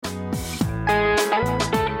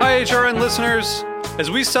HRN listeners.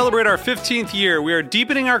 As we celebrate our 15th year, we are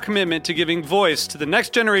deepening our commitment to giving voice to the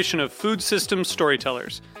next generation of food systems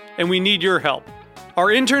storytellers, and we need your help. Our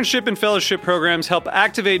internship and fellowship programs help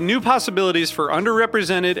activate new possibilities for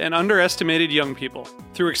underrepresented and underestimated young people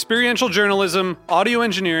through experiential journalism, audio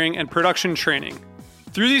engineering, and production training.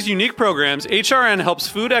 Through these unique programs, HRN helps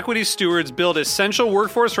food equity stewards build essential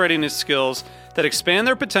workforce readiness skills that expand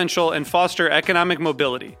their potential and foster economic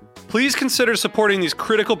mobility. Please consider supporting these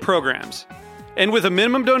critical programs. And with a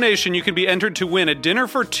minimum donation, you can be entered to win a dinner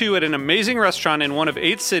for two at an amazing restaurant in one of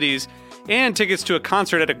 8 cities and tickets to a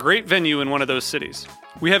concert at a great venue in one of those cities.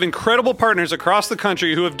 We have incredible partners across the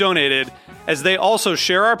country who have donated, as they also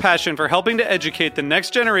share our passion for helping to educate the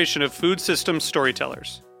next generation of food systems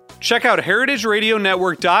storytellers. Check out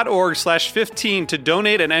heritageradionetwork.org/15 to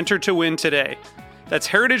donate and enter to win today. That's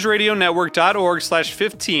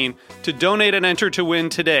heritageradionetwork.org/15 to donate and enter to win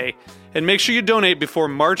today. And make sure you donate before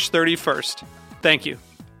March 31st. Thank you.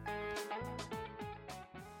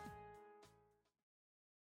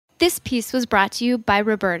 This piece was brought to you by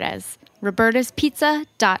Roberta's,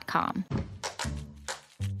 robertaspizza.com.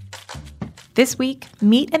 This week,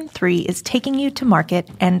 Meat and 3 is taking you to market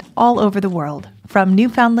and all over the world, from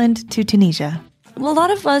Newfoundland to Tunisia. Well, a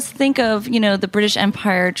lot of us think of, the British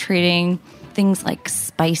Empire trading things like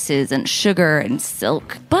spices and sugar and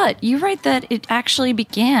silk. But you write that it actually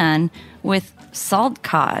began with salt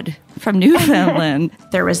cod from Newfoundland.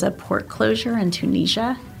 There was a port closure in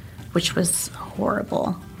Tunisia, which was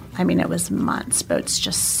horrible. I mean, it was months, boats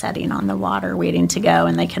just setting on the water waiting to go,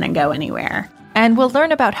 and they couldn't go anywhere. And we'll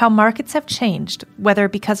learn about how markets have changed, whether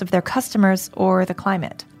because of their customers or the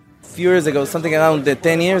climate. A few years ago, something around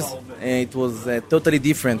 10 years, it was totally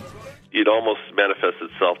different. It almost manifests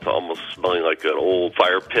itself to almost smelling like an old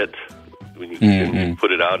fire pit. When you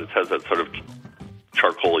put it out, it has that sort of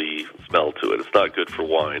charcoal-y smell to it. It's not good for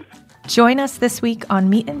wine. Join us this week on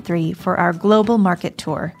Meat and 3 for our global market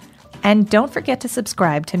tour. And don't forget to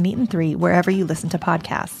subscribe to Meat and 3 wherever you listen to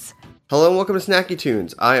podcasts. Hello and welcome to Snacky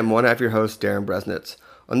Tunes. I am one half your host, Darren Bresnitz.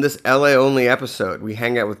 On this LA-only episode, we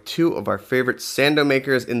hang out with 2 of our favorite Sando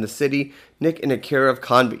makers in the city, Nick and Akira of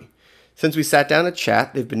Conby. Since we sat down to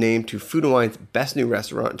chat, they've been named to Food & Wine's Best New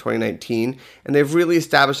Restaurant in 2019, and they've really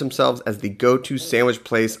established themselves as the go-to sandwich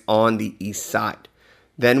place on the East Side.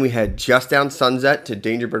 Then we head just down Sunset to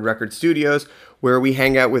Dangerbird Record Studios, where we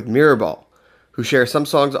hang out with Mirrorball, who share some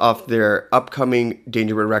songs off their upcoming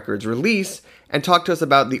Dangerbird Records release and talk to us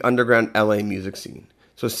about the underground LA music scene.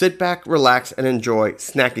 So sit back, relax, and enjoy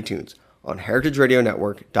Snacky Tunes on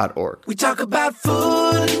heritageradionetwork.org. We talk about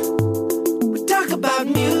food, we talk about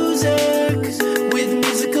music with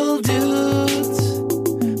musical dudes.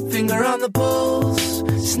 Finger on the pulse,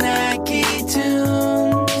 Snacky Tunes.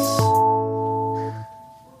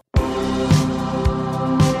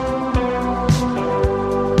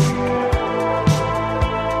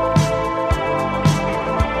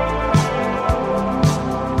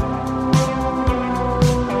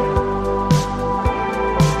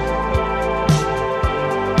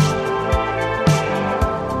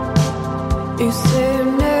 You say you're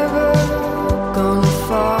never gonna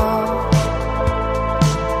fall.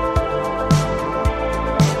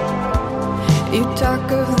 You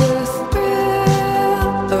talk of the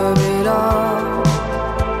thrill of it all.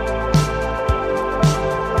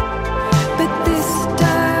 But this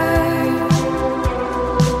time,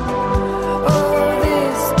 oh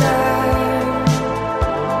this time,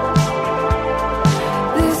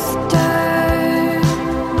 this time,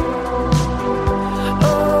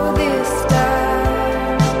 oh this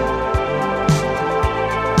time.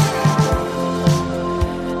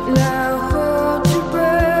 Now hold your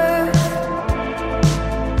breath.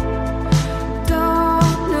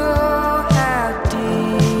 Don't know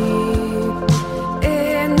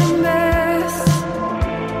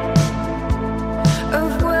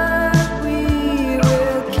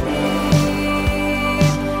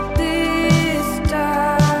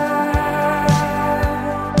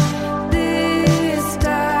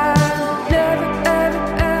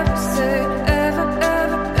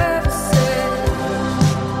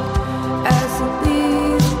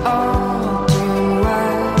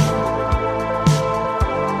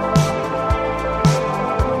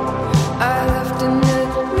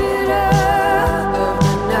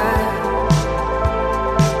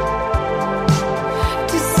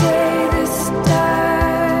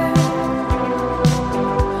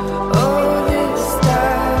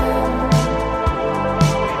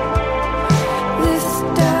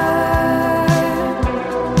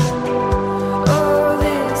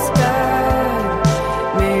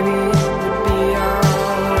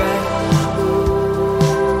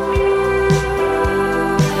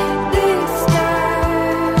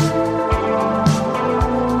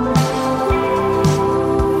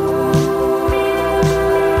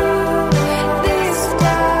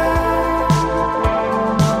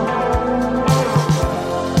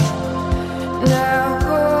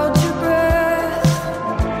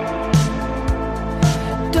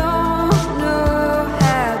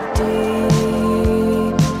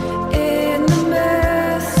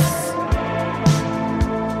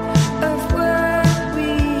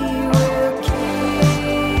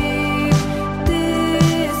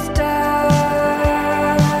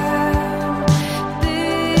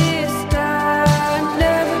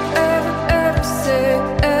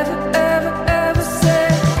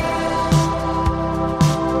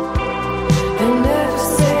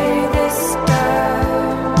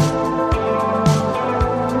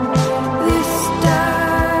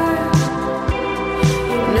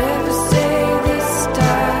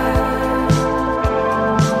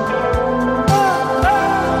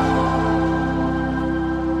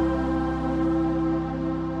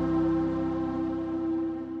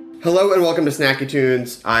Hello and welcome to Snacky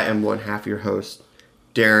Tunes. I am one half your host,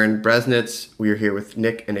 Darren Bresnitz. We are here with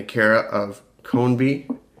Nick and Akira of Conby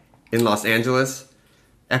in Los Angeles,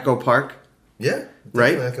 Echo Park. Yeah,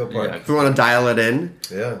 right? Echo Park. If we want to dial it in.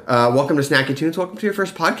 Yeah. Welcome to Snacky Tunes. Welcome to your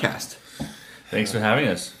first podcast. Thanks for having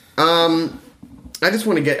us. I just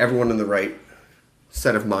want to get everyone in the right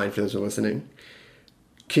set of mind for those who are listening.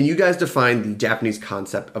 Can you guys define the Japanese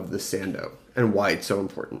concept of the Sando and why it's so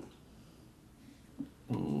important?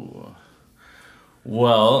 Ooh.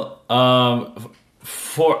 Well, how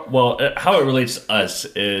it relates to us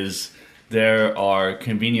is there are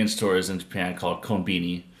convenience stores in Japan called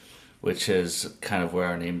konbini, which is kind of where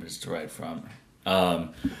our name is derived from.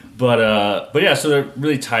 But yeah, so they're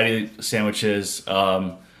really tidy sandwiches,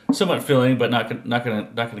 somewhat filling, but not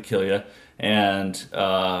gonna kill you. And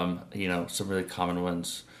some really common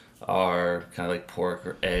ones are kind of like pork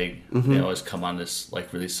or egg. Mm-hmm. They always come on this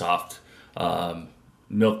like really soft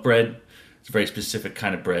milk bread. It's a very specific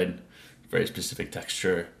kind of bread, very specific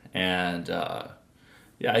texture, and I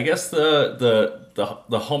guess the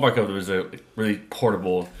hallmark of it is they're really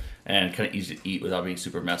portable and kind of easy to eat without being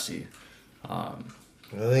super messy. I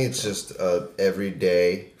think it's just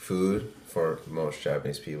everyday food for most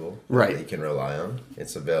Japanese people right. that you can rely on.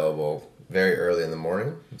 It's available very early in the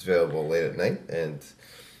morning. It's available late at night, and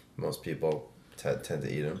most people tend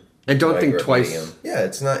to eat them. And don't think twice. Yeah,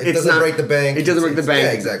 it doesn't break the bank. It doesn't break the bank.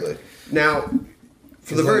 Yeah, exactly. Now,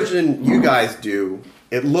 for the version you guys do,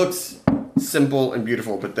 it looks simple and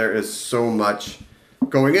beautiful, but there is so much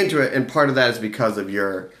going into it, and part of that is because of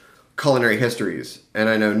your culinary histories. And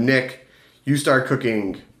I know, Nick, you started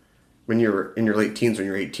cooking when you were in your late teens, when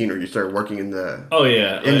you were 18, or you started working in the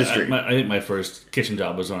industry. I think my first kitchen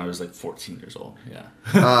job was when I was like 14 years old. Yeah.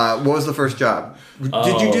 What was the first job?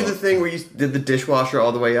 Did you do the thing where you did the dishwasher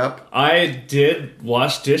all the way up? I did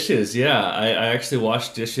wash dishes. Yeah, I actually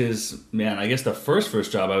washed dishes. Man, I guess the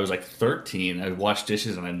first job I was like 13. I washed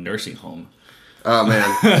dishes in a nursing home. Oh man,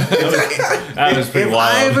 that was pretty if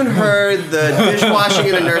wild. I haven't heard the dishwashing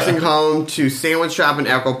in a nursing home to sandwich shop in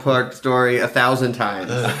Echo Park story 1,000 times.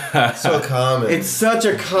 So common. It's such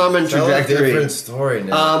a common Tell trajectory. a different story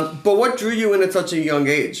now. But what drew you in at such a young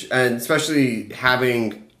age, and especially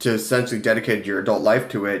having to essentially dedicate your adult life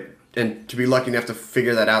to it, and to be lucky enough to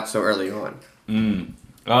figure that out so early on?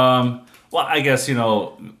 Well, I guess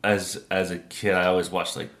as a kid, I always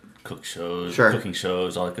watched like cooking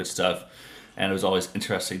shows, all that good stuff. And it was always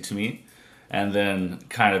interesting to me. And then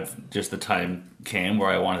kind of just the time came where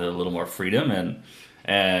I wanted a little more freedom,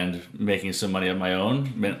 and making some money on my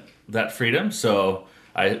own meant that freedom. So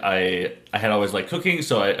I had always liked cooking,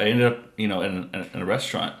 so I ended up in a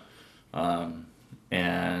restaurant,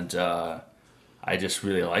 and I just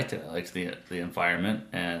really liked it. I liked the environment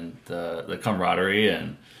and the camaraderie,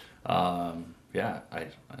 and I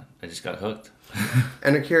just got hooked.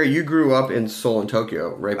 And Akira, you grew up in Seoul and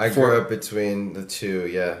Tokyo, right? I grew up between the two,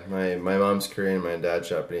 yeah. My mom's Korean, my dad's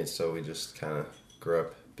Japanese, so we just kind of grew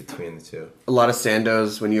up between the two. A lot of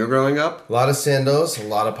Sandos when you were growing up? A lot of Sandos, a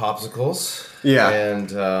lot of popsicles. Yeah.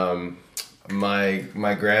 And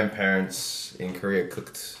my grandparents in Korea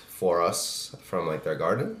cooked for us from like their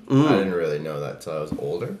garden. I didn't really know that till I was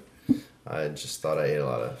older. I just thought I ate a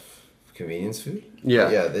lot of convenience food.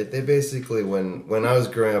 Yeah. They basically, when I was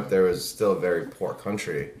growing up, there was still a very poor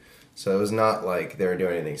country, so it was not like they were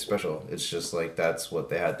doing anything special. It's just like that's what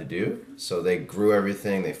they had to do. So they grew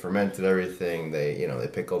everything, they fermented everything, they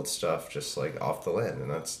pickled stuff just like off the land,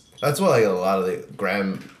 and that's what like a lot of the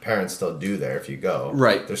grandparents still do there. If you go,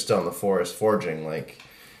 right, they're still in the forest foraging like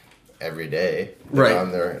every day, right,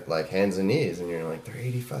 on their like hands and knees, and you're like, they're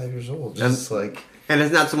 85 years old, just like. And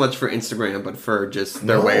it's not so much for Instagram, but for just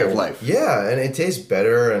their way of life. Yeah, and it tastes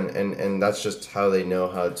better, and that's just how they know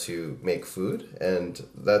how to make food. And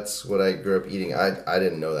that's what I grew up eating. I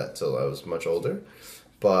didn't know that till I was much older.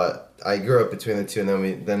 But I grew up between the two,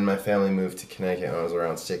 and then my family moved to Connecticut when I was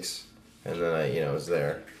around 6. And then I was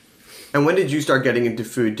there. And when did you start getting into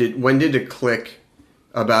food? When did it click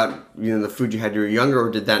about the food you had when you were younger, or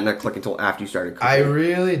did that not click until after you started cooking? I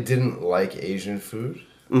really didn't like Asian food.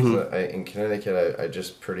 Mm-hmm. In Connecticut, I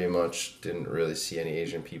just pretty much didn't really see any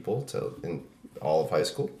Asian people in all of high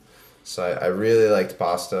school. So I really liked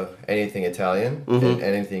pasta, anything Italian, and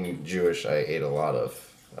anything Jewish I ate a lot of.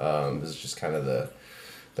 It was just kind of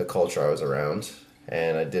the culture I was around.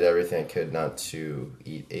 And I did everything I could not to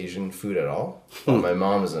eat Asian food at all. But my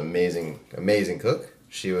mom is an amazing cook.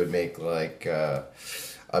 She would make like a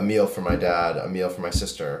meal for my dad, a meal for my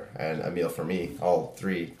sister, and a meal for me, all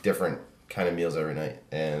 3 different kind of meals every night,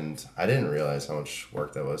 and I didn't realize how much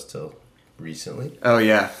work that was till recently. Oh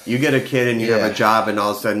yeah, you get a kid and you have a job, and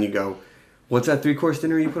all of a sudden you go, What's that 3-course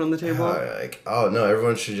dinner you put on the table? Like, oh no,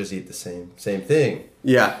 everyone should just eat the same thing.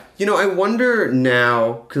 Yeah. I wonder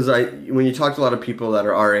now, because when you talk to a lot of people that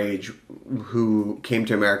are our age who came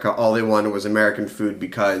to America, all they wanted was American food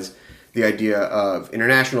because the idea of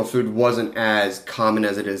international food wasn't as common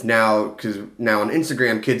as it is now, because now on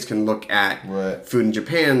Instagram, kids can look at food in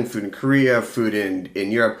Japan, food in Korea, food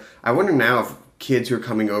in Europe. I wonder now if kids who are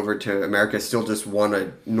coming over to America still just want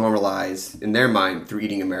to normalize in their mind through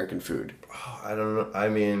eating American food. I don't know. I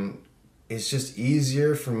mean, it's just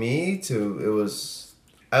easier for me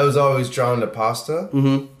I was always drawn to pasta,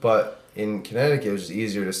 but in Connecticut, it was just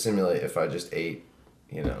easier to simulate if I just ate,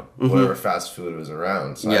 whatever fast food was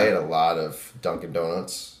around. So I ate a lot of Dunkin'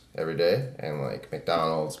 Donuts every day and like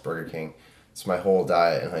McDonald's, Burger King. So my whole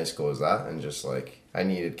diet in high school was that, and just like I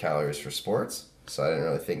needed calories for sports, so I didn't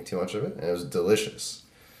really think too much of it, and it was delicious.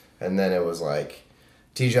 And then it was like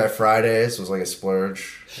TGI Fridays was like a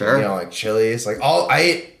splurge. Sure. Like Chili's. Like I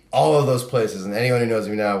ate all of those places, and anyone who knows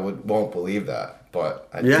me now won't believe that. But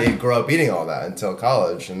I did grow up eating all that until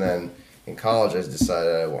college, and then in college I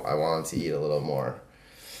decided I wanted to eat a little more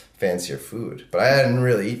fancier food. But I hadn't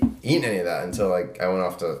really eaten any of that until like I went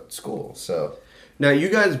off to school. So now you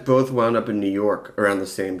guys both wound up in New York around the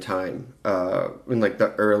same time, in like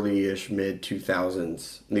the early-ish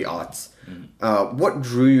mid-2000s, the aughts. What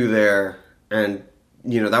drew you there? And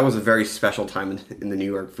that was a very special time in the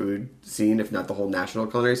New York food scene, if not the whole national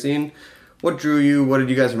culinary scene. What drew you? What did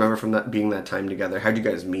you guys remember from that being that time together? How'd you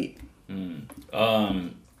guys meet?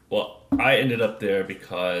 Well, I ended up there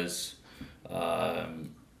because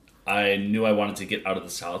I knew I wanted to get out of the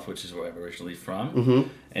South, which is where I'm originally from.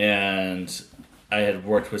 And I had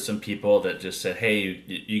worked with some people that just said, hey,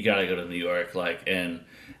 you got to go to New York. And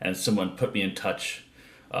someone put me in touch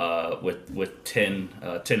with Tin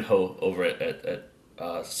Ho over at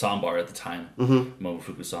Sambar at the time,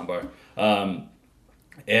 Momofuku Sambar.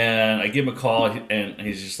 And I give him a call, and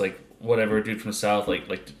he's just like, whatever, dude from the South,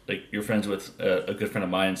 like you're friends with a good friend of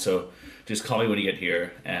mine, so just call me when you get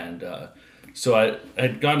here. And so I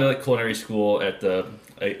had gone to like culinary school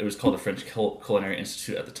it was called the French Culinary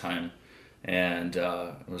Institute at the time, and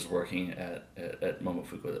I was working at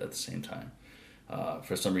Momofuku at the same time.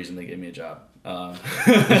 For some reason, they gave me a job. I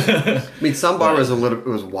mean, Sambar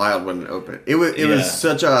was wild when it opened. It was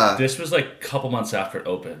such a. This was like a couple months after it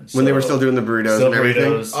opened. When they were still doing the burritos and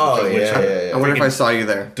everything. Oh yeah. I wonder if I saw you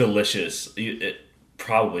there. Delicious.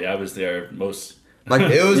 Probably I was there most.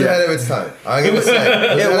 Like it was ahead of its time. I'm gonna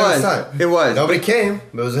say it was. Nobody came,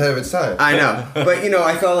 but it was ahead of its time. I know, but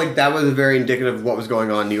I felt like that was very indicative of what was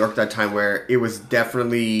going on in New York at that time, where it was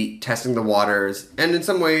definitely testing the waters, and in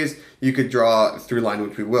some ways you could draw a through line,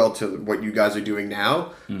 which we will, to what you guys are doing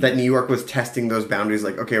now. That New York was testing those boundaries,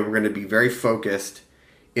 like, okay, we're going to be very focused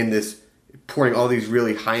in this, pouring all these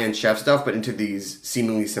really high end chef stuff, but into these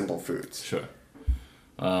seemingly simple foods. Sure.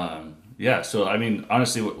 Yeah. So I mean,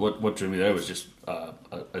 honestly, what drew me there was just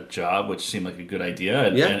a job, which seemed like a good idea,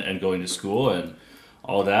 and going to school and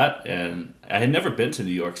all that. And I had never been to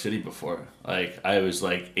New York City before. Like I was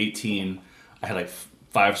like 18. I had like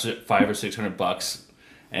 $500 or $600,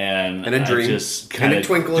 and a dream, just and a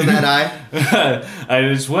twinkle in that eye. I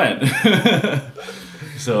just went.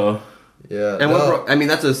 So yeah. And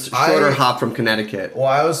that's a shorter hop from Connecticut.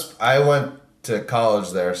 Well, I went to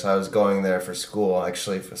college there, so I was going there for school.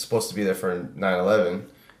 Actually, I was supposed to be there for 9/11,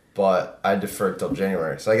 but I deferred till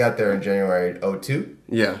January. So I got there in January 2002.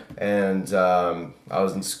 Yeah. And I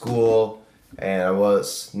was in school, and I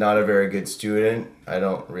was not a very good student. I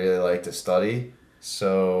don't really like to study,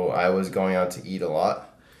 so I was going out to eat a lot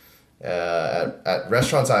at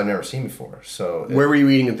restaurants I've never seen before. So where were you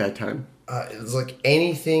eating at that time? It was like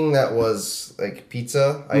anything that was like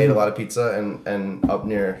pizza. I ate a lot of pizza, and up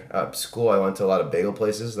near school, I went to a lot of bagel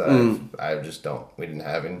places that we didn't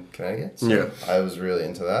have in Connecticut. So I was really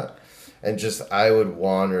into that. And just, I would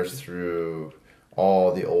wander through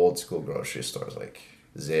all the old school grocery stores like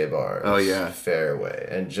Zabar's, Fairway,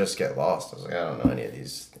 and just get lost. I was like, I don't know any of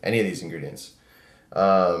these ingredients.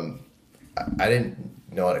 I didn't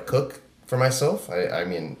know how to cook for myself. I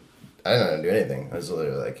mean, I didn't know how to do anything. I was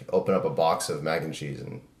literally like, open up a box of mac and cheese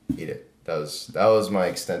and eat it. That was my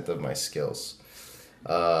extent of my skills.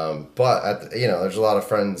 But there's a lot of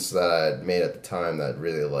friends that I had made at the time that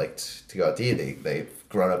really liked to go out to eat. They've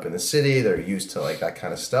grown up in the city. They're used to like that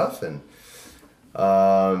kind of stuff. And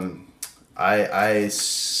I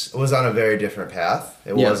was on a very different path.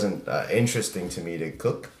 It wasn't interesting to me to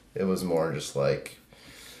cook. It was more just like,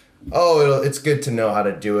 it's good to know how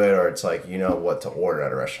to do it, or it's like, what to order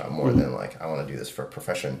at a restaurant more than like, I want to do this for a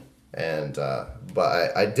profession. And,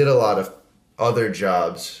 but I did a lot of other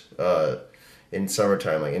jobs, in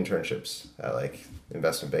summertime, like internships at like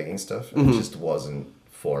investment banking stuff. It just wasn't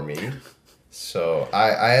for me. So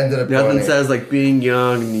I ended up Nothing says like being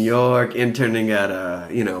young in New York, interning at a,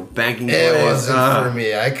 banking place. It wasn't for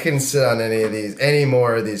me. I couldn't sit on any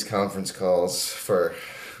more of these conference calls for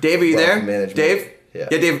Dave, are you there? management. Dave? Yeah.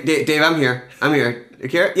 Yeah, Dave, I'm here. You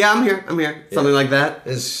care? Yeah, I'm here. Something like that.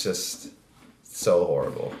 It's just so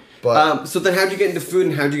horrible. But so then how'd you get into food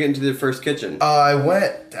and how'd you get into the first kitchen? I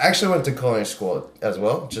went to culinary school as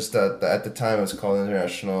well. Just at the time it was called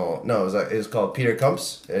International. No, it was called Peter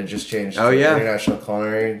Kumps. It just changed to International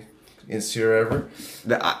Culinary Institute or whatever.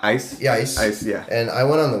 The ICE? Yeah, ICE. ICE, yeah. And I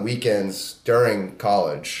went on the weekends during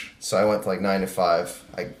college. So I went to like 9 to 5.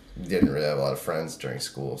 I didn't really have a lot of friends during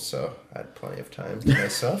school, so I had plenty of time to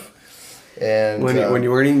myself. And when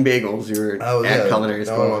you weren't eating bagels, you were at culinary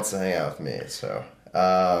school. No one wants to hang out with me, so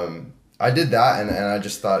I did that, and I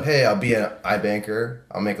just thought, hey, I'll be an iBanker.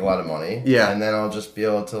 I'll make a lot of money, and then I'll just be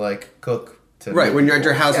able to like cook. When you're at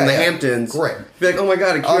your house in the Hamptons, great. Be like, oh my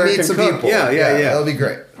god, I'll meet some people. Yeah, that'll be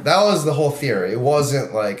great. That was the whole theory. It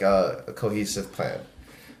wasn't like a cohesive plan,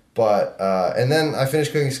 but and then I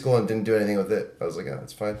finished cooking school and didn't do anything with it. I was like, oh,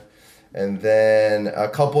 that's fine. And then a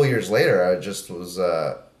couple years later, I just was.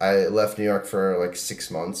 I left New York for like 6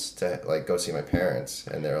 months to like go see my parents,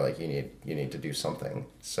 and they're like, you need to do something.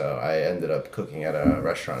 So I ended up cooking at a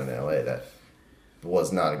restaurant in LA that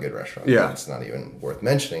was not a good restaurant. Yeah, it's not even worth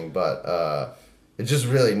mentioning, but it's just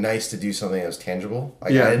really nice to do something that was tangible.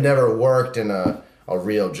 I had never worked in a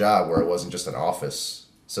real job where it wasn't just an office,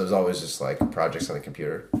 so it was always just like projects on the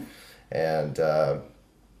computer, and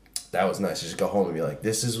that was nice to just go home and be like,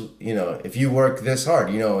 this is, if you work this hard,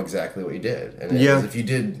 you know exactly what you did. And if you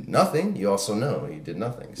did nothing, you also know you did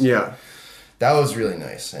nothing. So that was really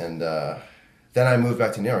nice. And then I moved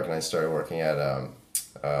back to New York and I started working at 5/9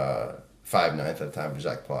 at the time for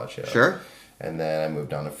Zach Plod show. Sure. And then I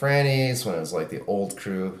moved down to Franny's when it was like the old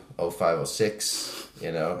crew, 0506,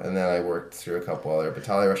 and then I worked through a couple other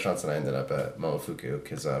Batali restaurants and I ended up at Momofuku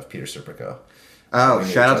because of Peter Serpico. Oh,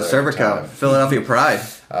 shout out to Serpico, Philadelphia pride.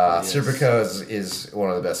 Serpico is one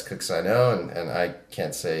of the best cooks I know, and I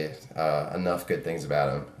can't say enough good things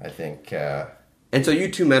about him. I think. And so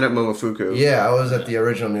you two met at Momofuku. Yeah, I was at the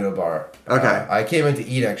original noodle bar. Okay. I came in to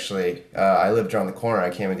eat, actually. I lived around the corner. I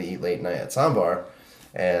came in to eat late night at Sambar,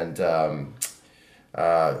 and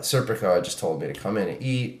Serpico just told me to come in and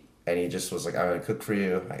eat, and he just was like, I'm going to cook for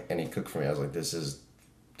you, and he cooked for me. I was like, this is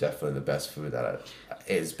definitely the best food that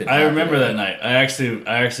it's been. I remember that night. I actually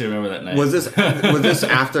remember that night. Was this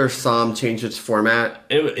after Som changed its format?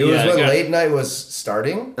 It was when late night was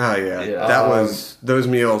starting. Oh yeah. That was those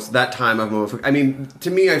meals. That time of Momofuku. I mean, to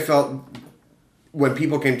me, I felt when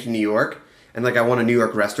people came to New York and like I want a New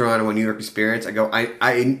York restaurant, I want a New York experience. I go,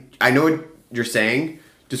 I know what you're saying.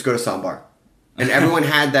 Just go to Sambar. And everyone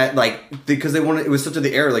had that like because they wanted. It was such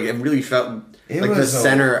the air. Like it really felt. It like the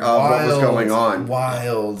center of what was going on.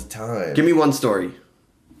 Wild time. Give me one story.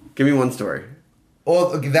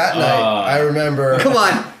 Well, that night, I remember... Come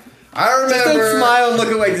on. I remember... Just don't smile and look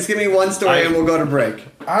away. Just give me one story and we'll go to break.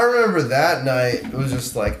 I remember that night, it was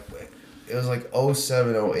just like... It was like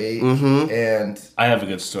 07, 08, and... I have a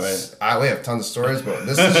good story. We have tons of stories, but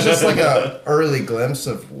this is just like a early glimpse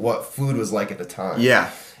of what food was like at the time.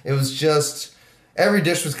 Yeah. It was just... Every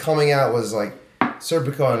dish was coming out was like...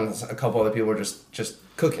 Serpico and a couple other people were just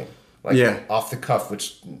cooking, off the cuff,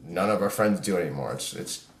 which none of our friends do anymore.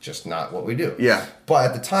 It's just not what we do. Yeah. But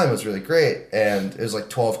at the time, it was really great, and it was like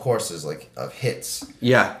 12 courses, like of hits.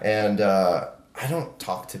 Yeah. And I don't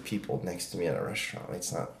talk to people next to me at a restaurant.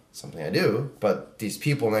 It's not something I do. But these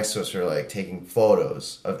people next to us are like taking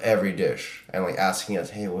photos of every dish and like asking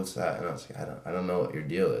us, "Hey, what's that?" And I was like, "I don't know what your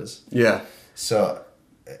deal is." Yeah. So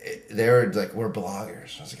they were like, "We're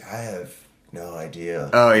bloggers." I was like, "I have no idea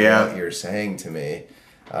what you're saying to me."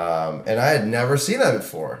 And I had never seen that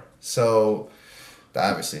before. So that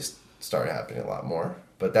obviously started happening a lot more.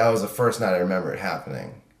 But that was the first night I remember it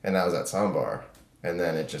happening. And that was at Sambar. And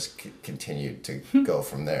then it just continued to go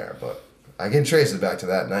from there. But I can trace it back to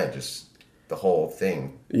that night, just the whole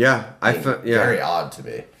thing. Yeah. Very odd to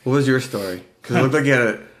me. What was your story? Because it looked like you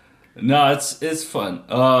had it. No, it's fun.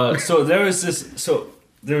 So there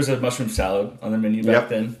was a mushroom salad on the menu back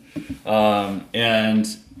then, and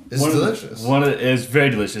it's delicious. It's very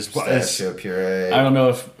delicious. Pistachio puree. I don't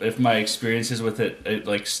know if my experiences with it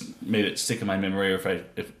like made it stick in my memory, or if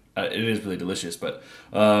it is really delicious. But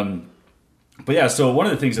yeah. So one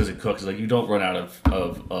of the things as a cook is like you don't run out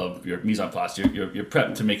of your mise en place. You're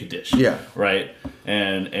prepped to make a dish. Yeah. Right.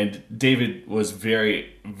 And David was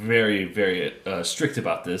very, very, very strict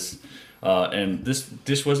about this. And this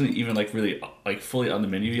dish wasn't even like really like fully on the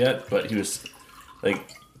menu yet, but he was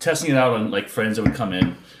like testing it out on like friends that would come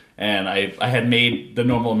in, and I had made the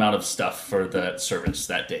normal amount of stuff for the service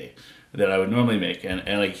that day that I would normally make, and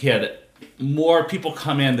like he had more people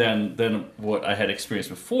come in than what I had experienced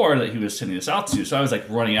before that he was sending this out to. So I was like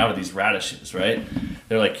running out of these radishes, right?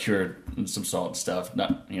 They're like cured in some salt and stuff,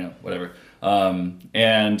 not, you know, whatever.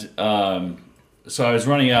 So I was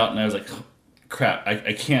running out and I was like, crap,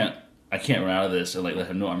 I can't run out of this and like let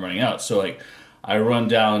him know I'm running out. So like I run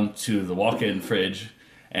down to the walk-in fridge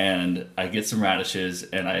and I get some radishes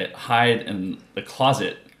and I hide in the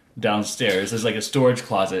closet downstairs. There's like a storage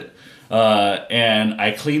closet. And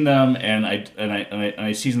I clean them and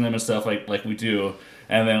I season them and stuff like we do,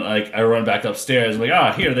 and then like I run back upstairs. I'm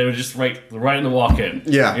like, here they were just right in the walk-in.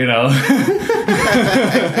 Yeah, you know.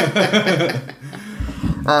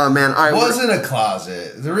 Oh man, I wasn't a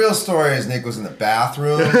closet. The real story is Nick was in the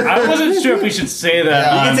bathroom. I wasn't sure if we should say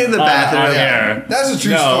that. You can say in the bathroom. Yeah. That's a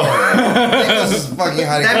true story. Nick was fucking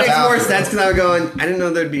hiding. That in the makes bathroom. more sense because I was going. I didn't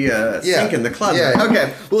know there'd be a sink in the closet. Yeah.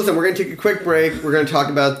 Okay, well listen, we're gonna take a quick break. We're gonna talk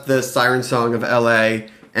about the Siren Song of LA,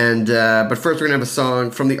 and but first we're gonna have a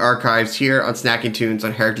song from the archives here on Snacking Tunes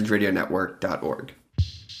on HeritageRadioNetwork.org.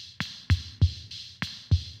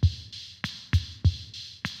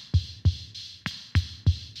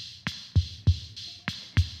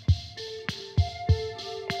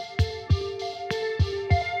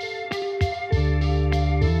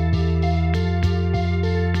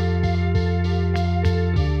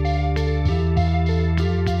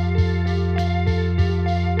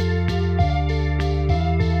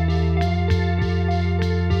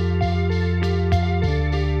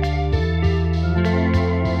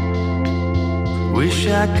 Wish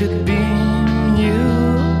I could beam you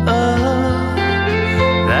up.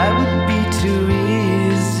 That would be too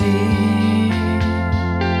easy.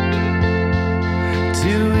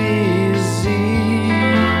 Too easy.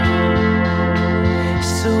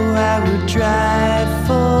 So I would drive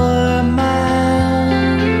 4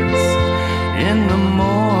 miles in the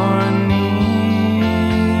morning.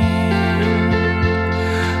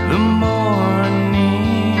 The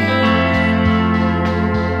morning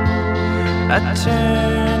I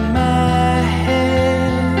turn my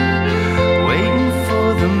head, waiting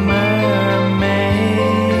for the mermaid.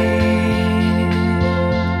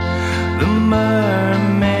 The mermaid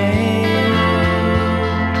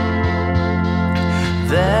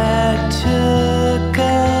that took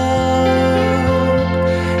up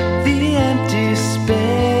the empty space.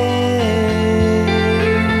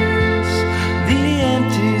 The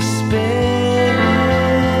empty space.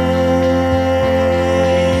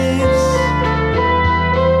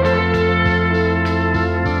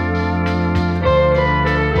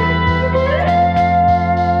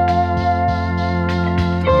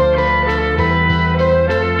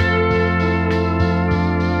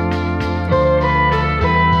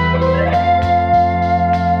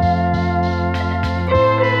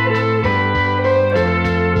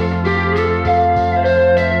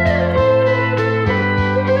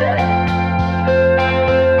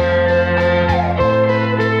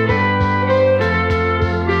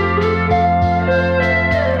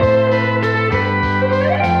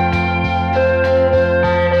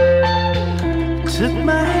 Took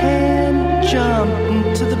my hand, jumped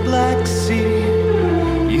into the Black Sea.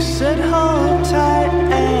 You said hold tight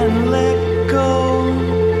and let go.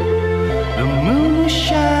 The moon was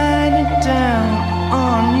shining down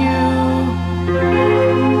on you.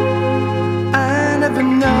 I never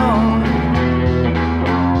known.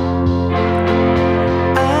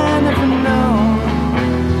 I never known.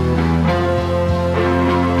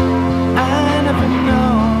 I never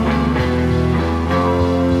known.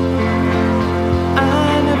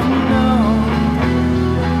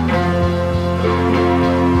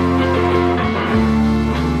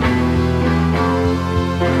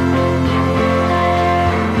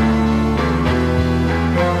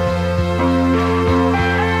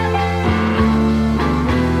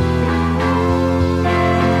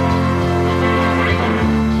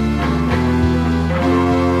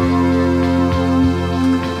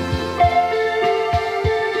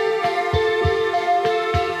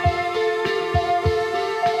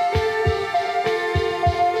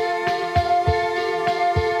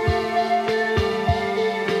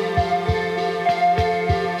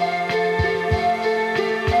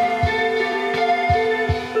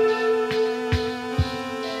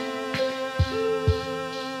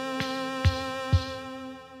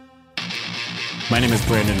 My name is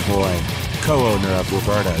Brandon Boy, co-owner of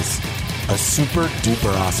Roberta's, a super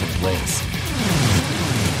duper awesome place.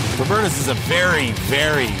 Roberta's is a very,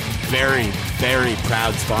 very, very, very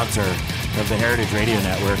proud sponsor of the Heritage Radio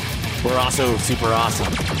Network. We're also super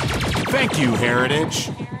awesome. Thank you, Heritage.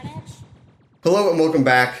 Hello and welcome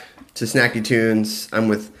back to Snacky Tunes. I'm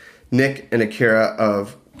with Nick and Akira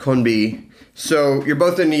of Konbi. So you're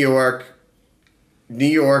both in New York,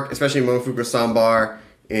 especially Momofuku Sambar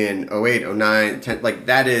in 08, 09, 10. Like,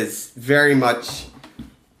 that is very much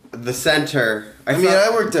the center. I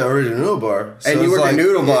worked at Original Noodle Bar. So and you worked at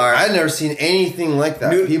Noodle Bar. I'd never seen anything like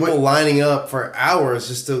that. People lining up for hours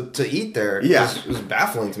just to eat there. Yeah. It was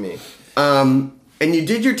baffling to me. And you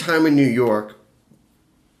did your time in New York,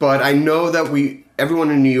 but I know that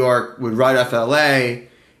everyone in New York would ride off LA,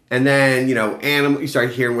 and then, you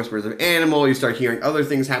start hearing whispers of Animal, you start hearing other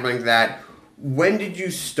things happening like that. When did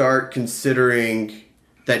you start considering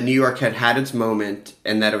that New York had its moment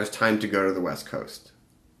and that it was time to go to the West Coast?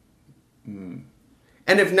 And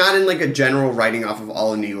if not in like a general writing off of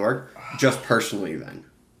all of New York, just personally then.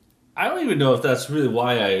 I don't even know if that's really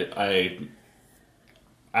why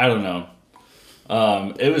I don't know.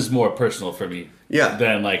 It was more personal for me. Yeah.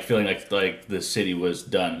 Than like feeling like the city was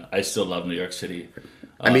done. I still love New York City.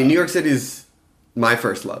 New York City is my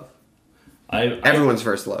first love. Everyone's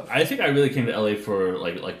first love. I think I really came to LA for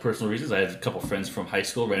like personal reasons. I had a couple friends from high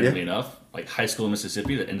school, randomly enough, like high school in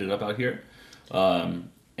Mississippi, that ended up out here,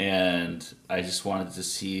 and I just wanted to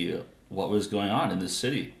see what was going on in this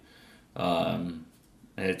city. And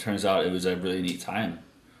it turns out it was a really neat time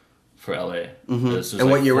for LA. Mm-hmm. This was and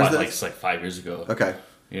what year was this? Like 5 years ago. Okay.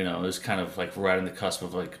 It was kind of like right on the cusp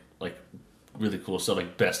of like really cool stuff.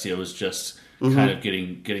 Like Bestia was just kind of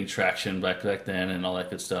getting traction back then and all that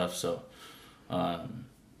good stuff. So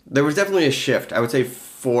there was definitely a shift. I would say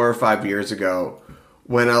 4 or 5 years ago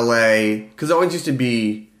when LA, because it always used to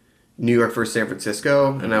be New York versus San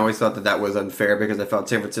Francisco, and I always thought that was unfair because I felt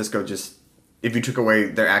San Francisco just, if you took away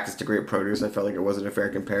their access to great produce, I felt like it wasn't a fair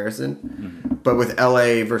comparison. Mm-hmm. But with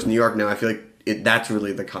LA versus New York now, I feel like that's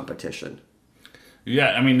really the competition.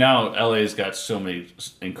 Yeah, now LA's got so many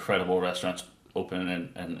incredible restaurants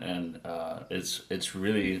open, and it's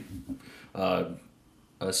really a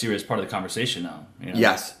serious part of the conversation now.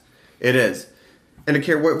 Yes, it is. And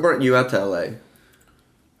Akira, what brought you out to LA?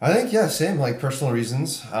 I think, same, like personal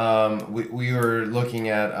reasons. We were looking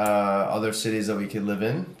at other cities that we could live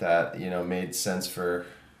in that, made sense for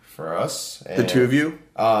us. And, the two of you?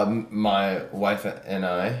 My wife and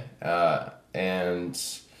I.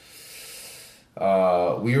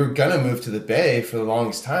 We were going to move to the Bay for the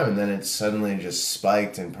longest time, and then it suddenly just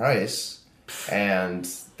spiked in price. And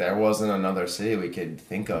there wasn't another city we could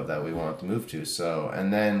think of that we wanted to move to. So,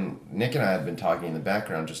 and then Nick and I had been talking in the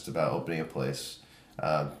background just about opening a place.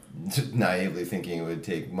 Naively thinking it would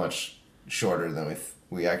take much shorter than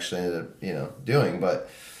we actually ended up, doing. But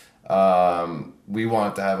we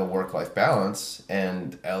wanted to have a work-life balance,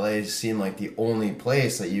 and LA seemed like the only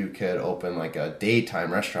place that you could open like a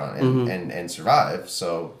daytime restaurant and survive.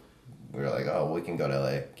 So we were like, we can go to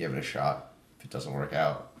LA, give it a shot. If it doesn't work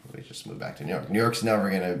out, we just move back to New York. New York's never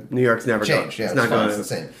change. It's not going to the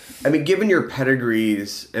same. Given your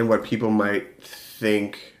pedigrees and what people might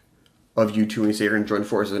think of you two when you say you're going to join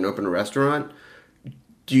forces and open a restaurant,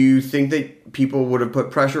 do you think that people would have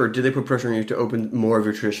put pressure, or did they put pressure on you to open more of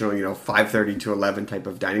your traditional, 5:30 to 11 type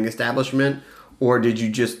of dining establishment? Or did you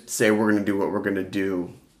just say, we're going to do what we're going to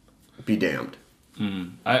do, be damned?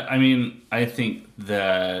 I think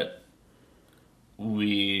that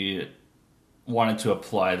we wanted to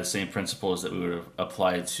apply the same principles that we would have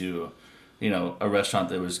applied to, a restaurant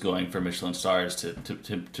that was going for Michelin stars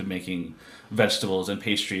to making vegetables and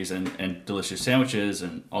pastries and delicious sandwiches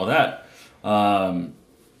and all that. In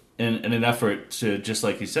an effort to, just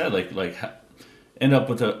like you said, end up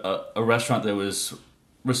with a restaurant that was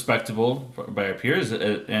respectable by our peers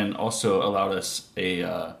and also allowed us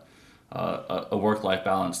a work-life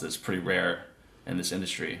balance that's pretty rare in this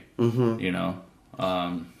industry.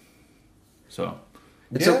 So.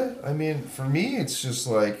 For me, it's just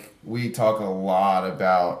like we talk a lot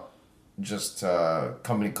about just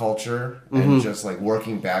company culture and just like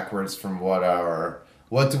working backwards from what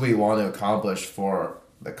do we want to accomplish for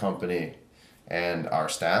the company and our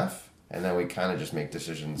staff, and then we kind of just make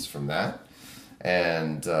decisions from that.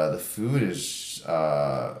 And the food is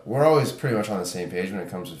we're always pretty much on the same page when it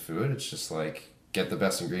comes to food. It's just like get the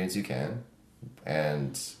best ingredients you can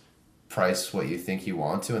and price what you think you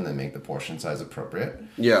want to, and then make the portion size appropriate.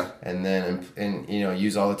 Yeah. And then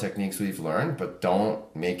use all the techniques we've learned, but don't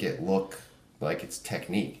make it look like it's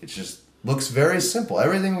technique. It just looks very simple.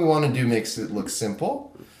 Everything we want to do makes it look simple,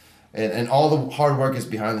 and all the hard work is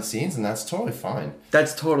behind the scenes, and that's totally fine.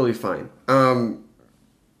 That's totally fine.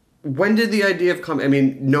 When did the idea of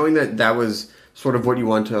knowing that was sort of what you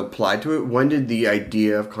want to apply to it, when did the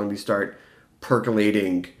idea of Konbi start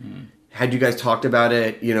percolating Had you guys talked about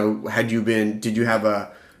it? You know, did you have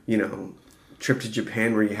a, you know, trip to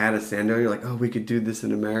Japan where you had a Sando and you're like, oh, we could do this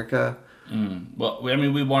in America? Well, I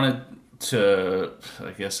mean, we wanted to,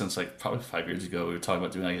 I guess since like probably 5 years ago, we were talking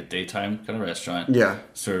about doing like a daytime kind of restaurant. Yeah.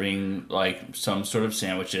 Serving like some sort of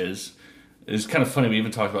sandwiches. It's kind of funny, we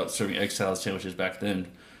even talked about serving egg salad sandwiches back then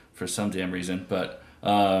for some damn reason. But,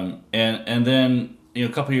 and then, you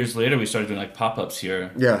know, a couple years later, we started doing like pop-ups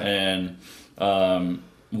here. Yeah. And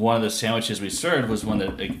one of the sandwiches we served was one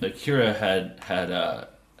that Akira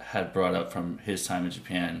had brought up from his time in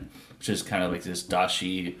Japan, which is kind of like this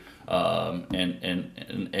dashi and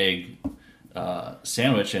an egg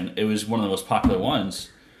sandwich, and it was one of the most popular ones.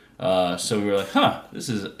 So we were like, this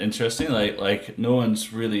is interesting. Like no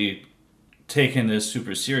one's really taken this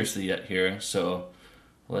super seriously yet here, so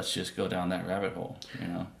let's just go down that rabbit hole, you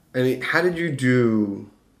know. I mean, how did you do,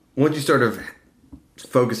 once you sort of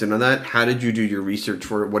focus in on that, how did you do your research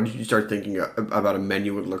for it? What did you start thinking about a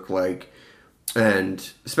menu would look like? And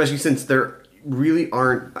especially since there really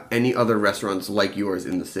aren't any other restaurants like yours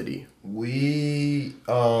in the city. We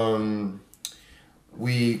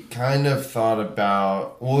kind of thought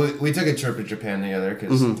about, well, we took a trip to Japan together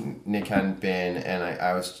because Nick hadn't been, and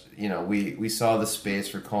I was, you know, we saw the space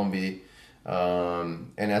for Kombi,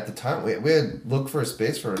 and at the time we had looked for a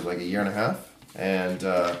space for like a year and a half, and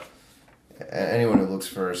anyone who looks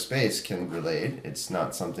for a space can relate. It's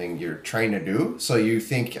not something you're trying to do. So you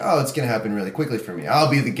think, oh, it's going to happen really quickly for me. I'll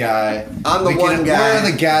be the guy. I'm the one guy.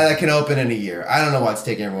 We're the guy that can open in a year. I don't know why it's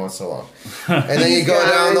taking everyone so long. And then you go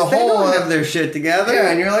down the hole. They don't have their shit together. Yeah,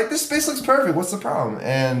 and you're like, this space looks perfect. What's the problem?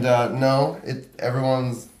 And no,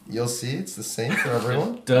 everyone's, you'll see, it's the same for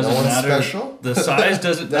everyone. Doesn't no one's matter. Special. The size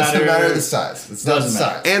doesn't matter. Doesn't matter the size. It's not the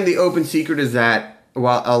size. And the open secret is that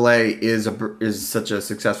while LA is such a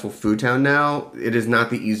successful food town now, it is not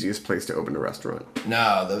the easiest place to open a restaurant.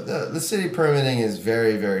 No, the city permitting is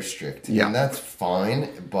very, very strict. Yeah. And that's fine,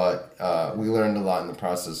 but we learned a lot in the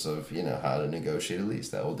process of, you know, how to negotiate a lease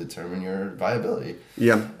that will determine your viability.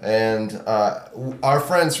 Yeah. And our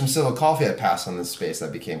friends from Civil Coffee had passed on this space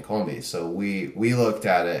that became Kombi. So we looked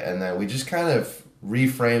at it, and then we just kind of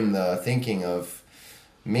reframed the thinking of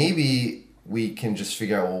maybe we can just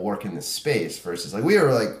figure out what will work in this space versus like we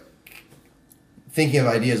were like thinking of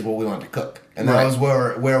ideas of what we wanted to cook, and that was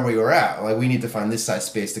where we were at. Like we need to find this size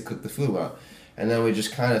space to cook the food well, and then we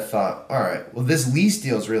just kind of thought, all right, well this lease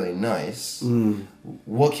deal is really nice.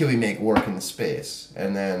 What can we make work in the space?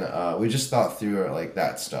 And then we just thought through like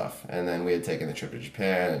that stuff, and then we had taken the trip to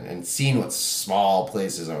Japan and seen what small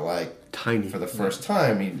places are like, tiny for the first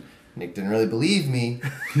time. Nick didn't really believe me,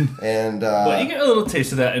 and well, you get a little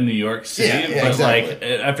taste of that in New York City, yeah, but exactly.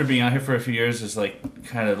 like after being out here for a few years, it's like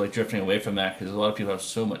kind of like drifting away from that because a lot of people have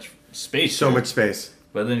so much space. Much space.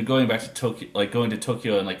 But then going back to Tokyo, like going to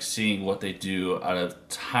Tokyo and like seeing what they do out of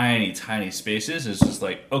tiny, tiny spaces is just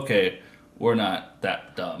like, okay, we're not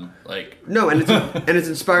that dumb. Like no, and it's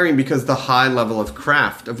inspiring because the high level of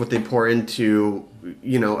craft of what they pour into,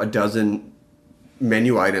 you know, a dozen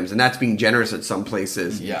menu items, and that's being generous at some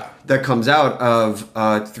places. Yeah, that comes out of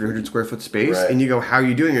 300 square foot space, right. And you go, how are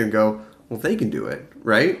you doing it? And go, well, they can do it,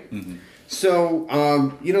 right? So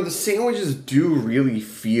you know, the sandwiches do really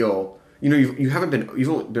feel, you know, you've only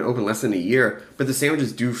been open less than a year, but the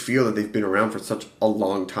sandwiches do feel that they've been around for such a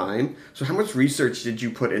long time. So how much research did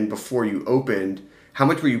you put in before you opened? How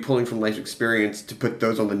much were you pulling from life experience to put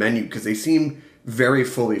those on the menu? Because they seem very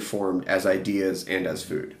fully formed as ideas and as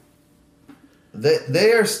food.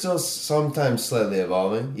 They are still sometimes slightly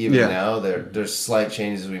evolving. Even now, there's slight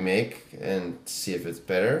changes we make and see if it's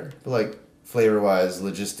better. But like flavor-wise,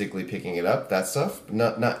 logistically picking it up, that stuff.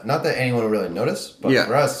 Not that anyone will really notice, but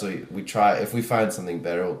for us, we try. If we find something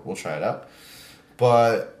better, we'll try it out.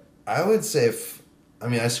 But I would say,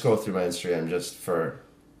 I scroll through my Instagram just for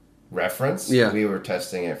reference. Yeah. We were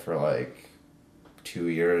testing it for like 2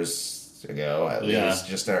 years ago, at least,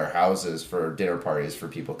 just at our houses for dinner parties for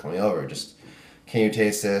people coming over. Just, can you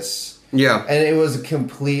taste this? Yeah. And it was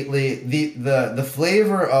completely the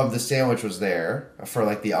flavor of the sandwich was there for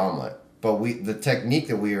like the omelet, but the technique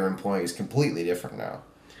that we were employing is completely different now,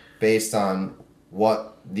 based on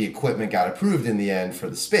what the equipment got approved in the end for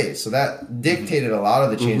the space. So that dictated a lot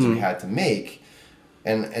of the changes we had to make,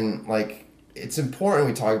 and like it's important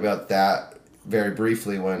we talk about that very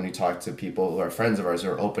briefly when we talk to people who are friends of ours who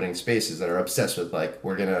are opening spaces that are obsessed with like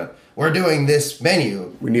we're doing this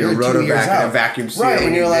menu. We need a rotovac and a vacuum seal, right?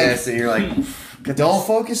 And you're like, don't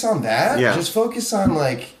focus on that. Yeah. Just focus on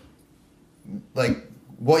like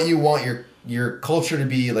what you want your culture to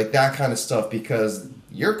be, like that kind of stuff, because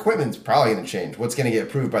your equipment's probably going to change. What's going to get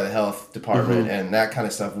approved by the health department and that kind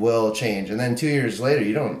of stuff will change. And then 2 years later,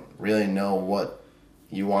 you don't really know what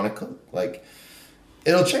you want to cook. Like,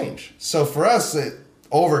 it'll change. So for us,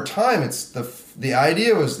 over time, it's the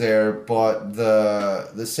idea was there, but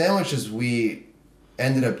the sandwiches we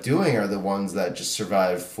ended up doing are the ones that just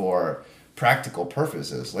survived for practical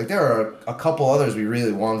purposes. Like, there are a couple others we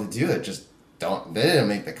really wanted to do that just they didn't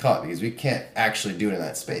make the cut because we can't actually do it in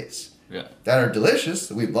that space. Yeah. That are delicious,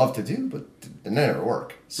 that we'd love to do, but they never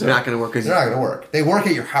work. So they're not going to work. They're not going to work. They work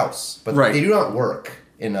at your house, but they do not work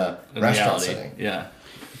in a restaurant setting. Yeah.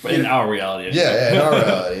 But in our reality. Yeah, in our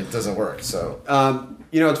reality, it doesn't work. So,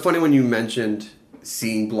 it's funny when you mentioned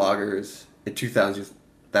seeing bloggers in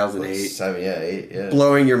 2008,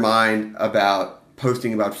 blowing your mind about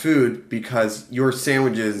posting about food, because your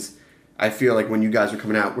sandwiches, I feel like when you guys were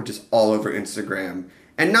coming out, were just all over Instagram,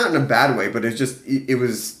 and not in a bad way, but it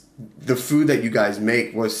was the food that you guys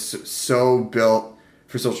make was so built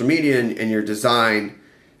for social media and your design.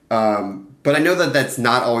 But I know that that's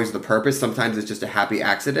not always the purpose. Sometimes it's just a happy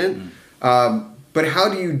accident. But how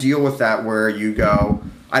do you deal with that where you go,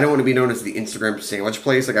 I don't want to be known as the Instagram sandwich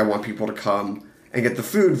place. Like, I want people to come and get the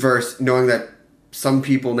food, versus knowing that some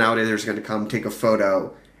people nowadays are just going to come take a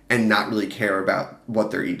photo and not really care about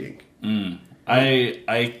what they're eating.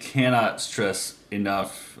 I cannot stress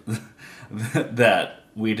enough that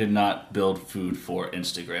we did not build food for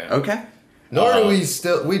Instagram. Okay. Nor do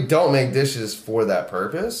we don't make dishes for that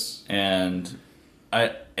purpose. And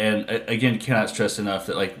again, cannot stress enough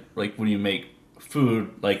that like when you make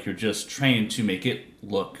food, like, you're just trained to make it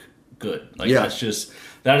look good. Like, that is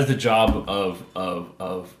the job of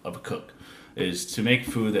a cook, is to make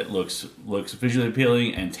food that looks visually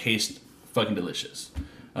appealing and tastes fucking delicious.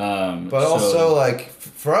 But also, like,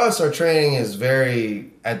 for us, our training is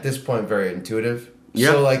at this point, very intuitive.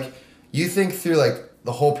 Yeah. So, like, you think through, like,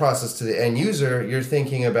 the whole process to the end user, you're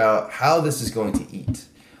thinking about how this is going to eat.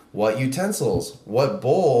 What utensils, what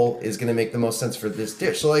bowl is going to make the most sense for this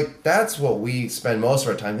dish. So, like, that's what we spend most of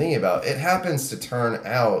our time thinking about. It happens to turn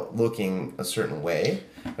out looking a certain way,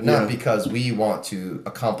 but not because we want to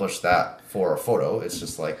accomplish that for a photo. It's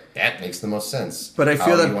just like, that makes the most sense. But I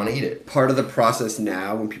feel that you want to eat it. Part of the process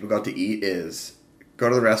now when people go out to eat is go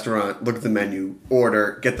to the restaurant, look at the menu,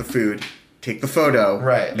 order, get the food, take the photo,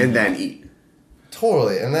 and then eat.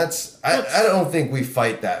 Totally, and that's I don't think we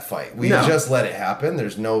fight that fight. We just let it happen.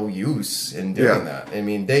 There's no use in doing that. I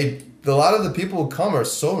mean, a lot of the people who come are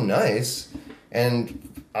so nice,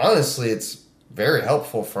 and honestly, it's very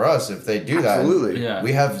helpful for us if they do that. Absolutely. Yeah.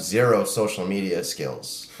 We have zero social media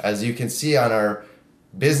skills. As you can see on our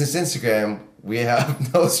business Instagram, we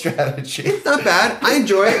have no strategy. It's not bad. I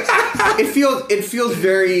enjoy it. It feels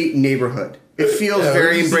very neighborhood. It feels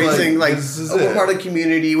very embracing, like we're part of the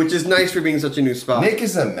community, which is nice for being such a new spot. Nick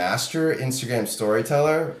is a master Instagram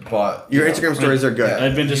storyteller, but your Instagram stories are good. Yeah,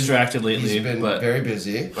 I've been distracted lately. He's been very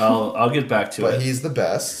busy. I'll get back to it. But he's the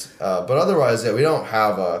best. But otherwise, we don't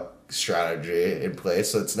have a strategy in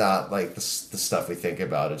place, so it's not like the stuff we think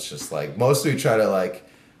about. It's just like mostly we try to like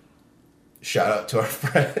shout out to our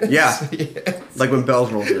friends. Yeah. Like when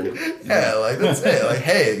bells roll in. Yeah, like that's it. Like,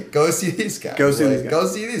 hey, go see these guys. Go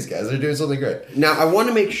see these guys. They're doing something great. Now, I want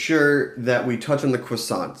to make sure that we touch on the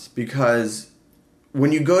croissants, because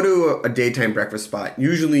when you go to a daytime breakfast spot,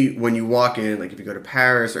 usually when you walk in, like if you go to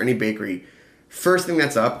Paris or any bakery, first thing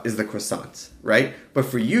that's up is the croissants, right? But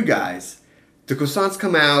for you guys, the croissants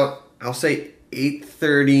come out, I'll say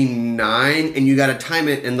 8:39, and you got to time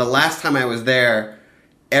it. And the last time I was there,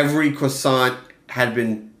 every croissant had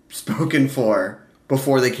been spoken for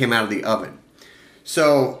before they came out of the oven.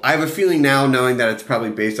 So I have a feeling now, knowing that it's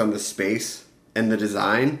probably based on the space and the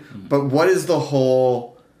design, but what is the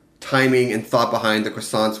whole timing and thought behind the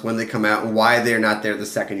croissants when they come out, and why they're not there the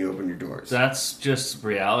second you open your doors? That's just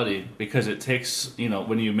reality, because it takes,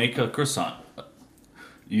 when you make a croissant,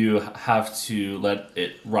 you have to let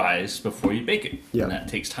it rise before you bake it. Yeah. And that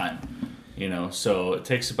takes time. So it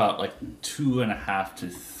takes about like 2.5 to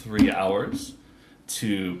 3 hours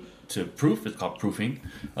to proof. It's called proofing.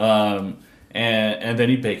 And then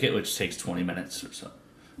you bake it, which takes 20 minutes or so.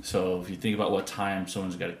 So if you think about what time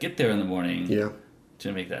someone's got to get there in the morning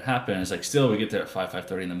to make that happen, it's like still we get there at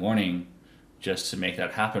 5:30 in the morning just to make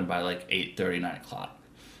that happen by like 8:30, 9 o'clock.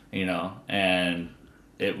 And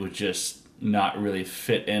it would just not really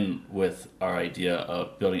fit in with our idea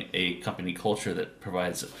of building a company culture that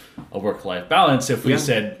provides a work-life balance. If we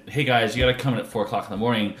said, hey guys, you got to come in at 4 o'clock in the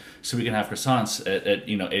morning so we can have croissants at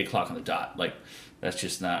 8 o'clock on the dot. Like, that's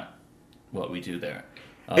just not what we do there.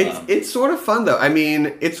 It's sort of fun though. I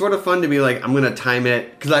mean, it's sort of fun to be like, I'm going to time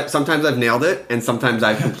it because sometimes I've nailed it and sometimes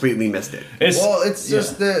I've completely missed it. It's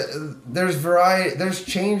just there's variety. There's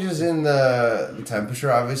changes in the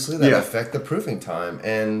temperature, obviously, that affect the proofing time,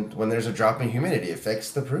 and when there's a drop in humidity, it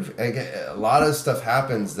affects the proof. A lot of stuff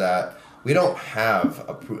happens that we don't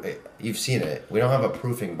have you've seen it. We don't have a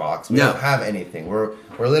proofing box. We don't have anything. We're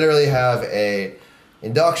literally have a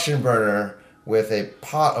induction burner with a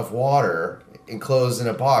pot of water enclosed in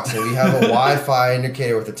a box, and we have a Wi-Fi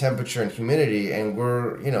indicator with the temperature and humidity, and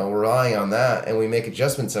we're relying on that, and we make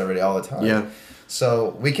adjustments every day all the time. Yeah.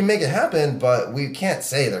 So we can make it happen, but we can't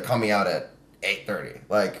say they're coming out at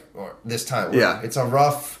 8:30 or this time. It's a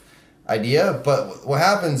rough idea, but what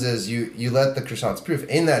happens is you let the croissants proof.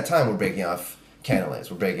 In that time, we're breaking off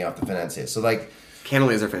canelés, we're breaking off the financiers. So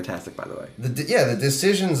canelés are fantastic, by the way. The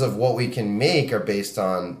decisions of what we can make are based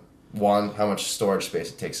on one, how much storage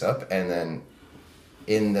space it takes up, and then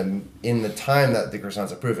in the time that the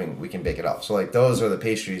croissants are proofing, we can bake it off. So those are the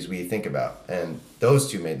pastries we think about, and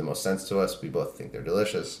those two made the most sense to us. We both think they're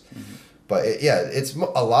delicious, but it's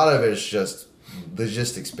a lot of it is just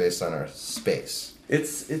logistics based on our space. They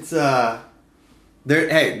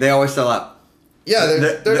always sell out. Yeah,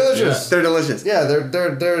 they're delicious. They're delicious. Yeah,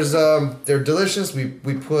 they're delicious.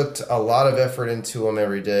 We put a lot of effort into them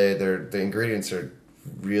every day. The ingredients are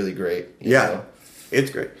really great. You know? It's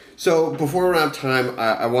great. So before we run out of time,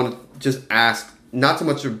 I want to just ask not so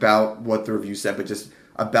much about what the review said, but just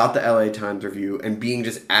about the LA Times review and being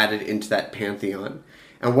just added into that pantheon.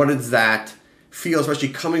 And what does that feel, especially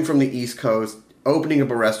coming from the East Coast, opening up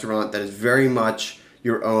a restaurant that is very much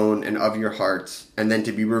your own and of your hearts, and then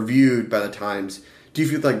to be reviewed by the Times? Do you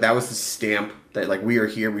feel like that was the stamp that we are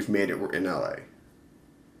here, we've made it, we're in LA?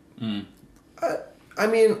 I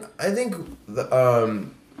mean, I think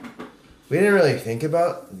we didn't really think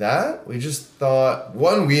about that. We just thought,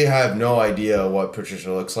 one, we have no idea what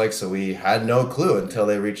Patricia looks like, so we had no clue until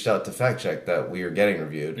they reached out to fact check that we were getting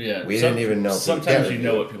reviewed. Yeah, we didn't even know. Sometimes you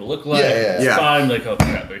know what people look like. It's fine. Oh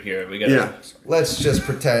crap, they're here. We gotta. Let's just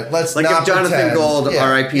pretend. Let's not if Jonathan pretend. Gold,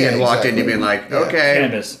 R.I.P. had walked in, you'd been like, okay.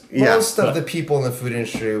 Canvas. Most of the people in the food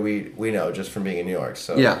industry we know just from being in New York.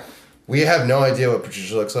 So we have no idea what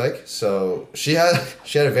Patricia looks like. So she had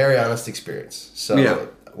a very honest experience. So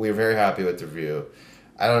we're very happy with the review.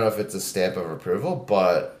 I don't know if it's a stamp of approval,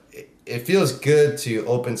 but it feels good to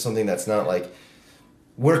open something that's not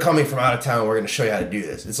we're coming from out of town, we're going to show you how to do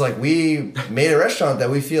this. It's we made a restaurant that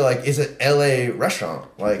we feel is an LA restaurant.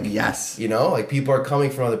 Yes. People are coming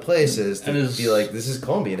from other places to be this is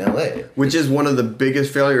Combi in LA. Which is one of the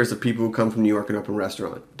biggest failures of people who come from New York and open a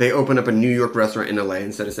restaurant. They open up a New York restaurant in LA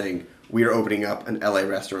instead of saying, we are opening up an LA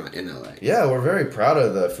restaurant in LA. Yeah, we're very proud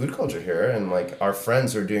of the food culture here, and our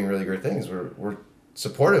friends are doing really great things. We're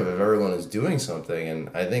supportive of everyone who's doing something, and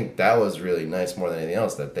I think that was really nice more than anything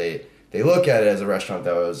else, that they look at it as a restaurant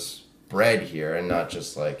that was bred here and not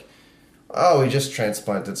just we just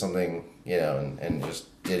transplanted something, and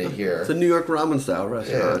just did it here. It's a New York ramen style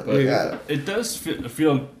restaurant. Yeah, but it does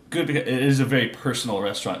feel good because it is a very personal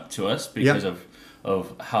restaurant to us because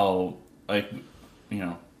of how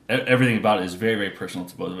everything about it is very, very personal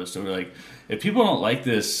to both of us. So we're if people don't like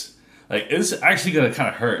this, it's actually going to kind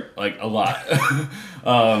of hurt a lot. We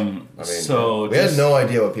had no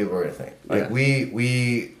idea what people were going to think.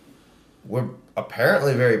 We're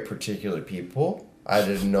apparently very particular people. I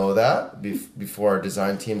didn't know that before our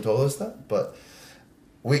design team told us that, but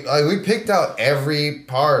we picked out every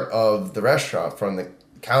part of the restaurant, from the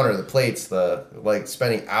counter, the plates,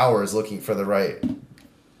 spending hours looking for the right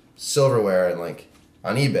silverware and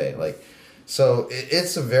on eBay. So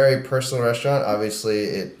it's a very personal restaurant. Obviously,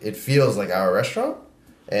 it feels like our restaurant,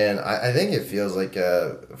 and I think it feels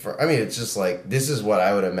it's just this is what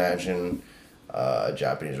I would imagine a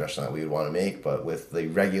Japanese restaurant we would want to make, but with the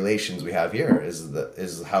regulations we have here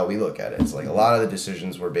is how we look at it. It's a lot of the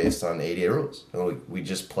decisions were based on ADA rules, and we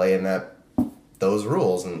just play in those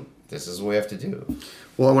rules, and this is what we have to do.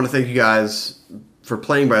 Well, I want to thank you guys for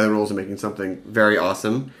playing by the rules and making something very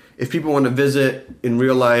awesome. If people want to visit in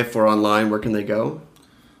real life or online, where can they go?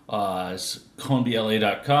 It's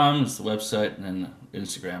CombiLA.com is the website, and then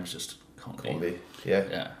Instagram is just Combi.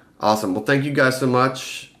 Yeah. Awesome. Well, thank you guys so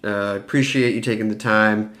much. Appreciate you taking the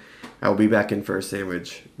time. I will be back in for a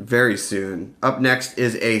sandwich very soon. Up next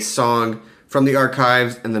is a song from the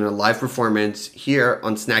archives and then a live performance here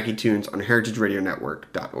on Snacky Tunes on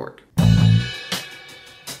heritageradionetwork.org.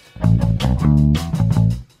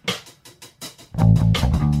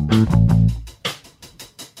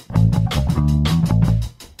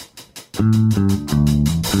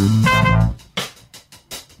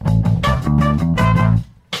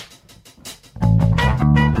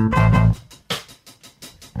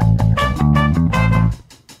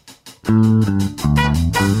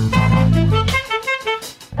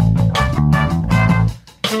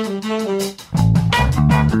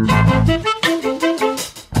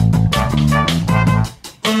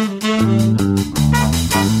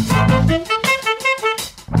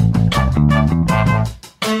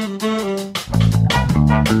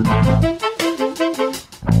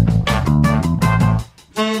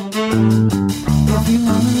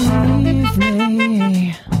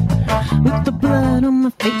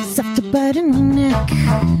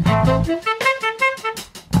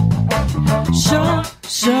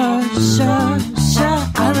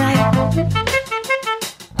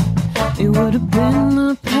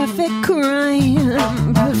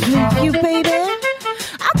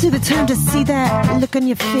 On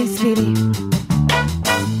your face, baby.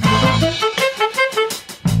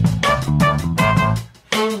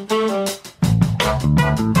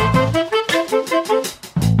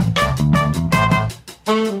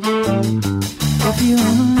 If you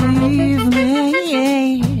wanna leave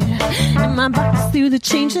me in my box through the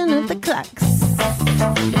changing of the clocks.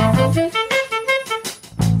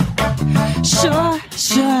 Sure,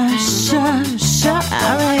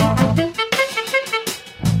 alright.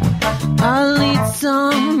 I'll need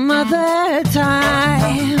some other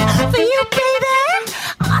time for you, baby.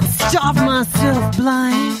 I'd starve myself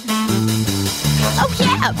blind. Oh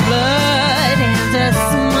yeah, blood and a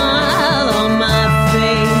smile on my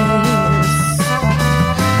face.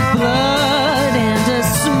 Blood and a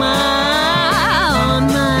smile on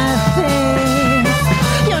my face.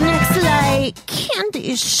 Your neck's like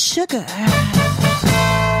candy sugar.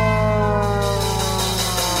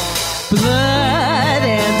 Blood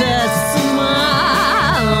and a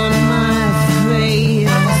smile on my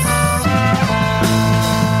face.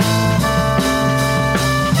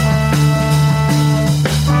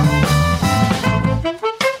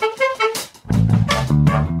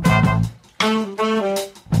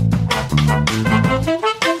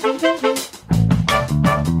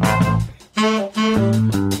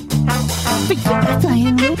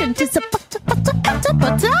 Flying rodent is a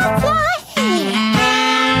butterfly.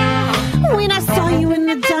 When I saw you in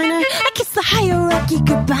the diner, I kissed the hierarchy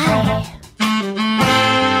goodbye.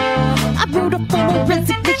 I wrote a formal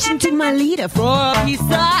resignation to my leader for a piece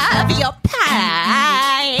of your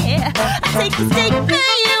pie. I take the steak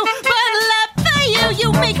for you, but love for you,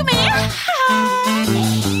 you make me high.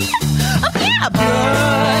 Oh yeah,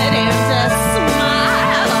 blood and a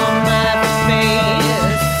smile on my face.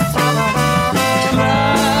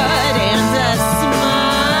 Blood and a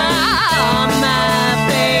smile on my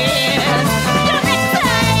face. Your neck's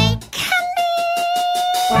like candy.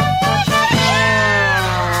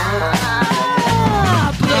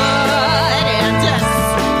 Blood and a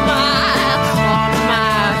smile on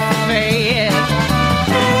my face.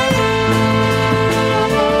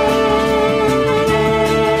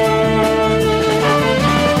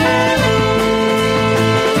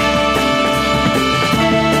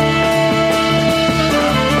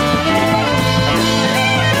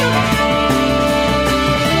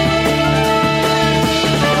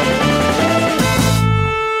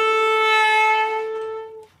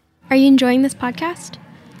 Are you enjoying this podcast?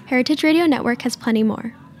 Heritage Radio Network has plenty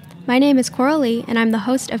more. My name is Coral Lee, and I'm the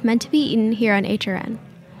host of Meant to Be Eaten here on HRN.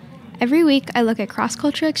 Every week, I look at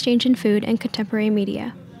cross-cultural exchange in food and contemporary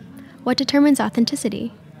media. What determines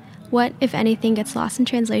authenticity? What, if anything, gets lost in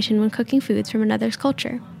translation when cooking foods from another's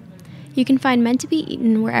culture? You can find Meant to Be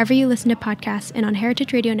Eaten wherever you listen to podcasts and on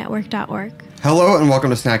heritageradionetwork.org. Hello and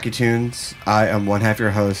welcome to Snacky Tunes. I am one half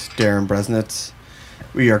your host, Darren Bresnitz.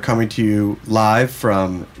 We are coming to you live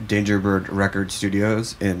from Dangerbird Record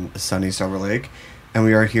Studios in sunny Silver Lake, and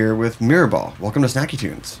we are here with Mirrorball. Welcome to Snacky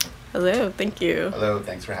Tunes. Hello, thank you. Hello,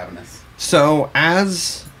 thanks for having us. So,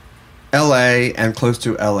 as LA and close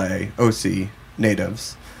to LA, OC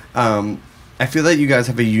natives, I feel that you guys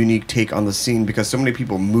have a unique take on the scene because so many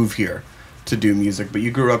people move here to do music, but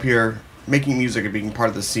you grew up here making music and being part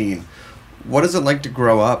of the scene. What is it like to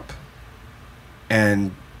grow up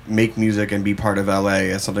and make music and be part of LA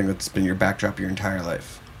as something that's been your backdrop your entire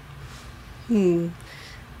life?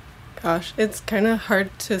 Gosh, it's kind of hard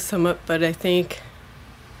to sum up, but I think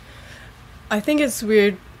it's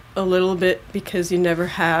weird a little bit because you never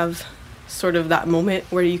have sort of that moment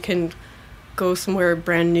where you can go somewhere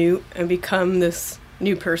brand new and become this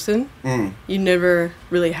new person. You never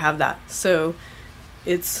really have that. So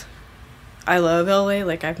I love LA.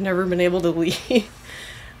 Like, I've never been able to leave.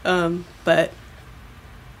 But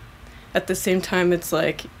at the same time, it's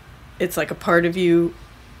like a part of you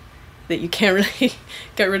that you can't really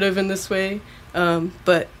get rid of in this way.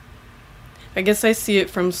 But I guess I see it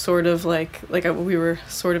from sort of like we were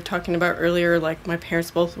sort of talking about earlier, like my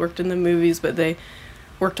parents both worked in the movies, but they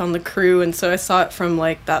worked on the crew. And so I saw it from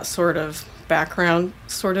like that sort of background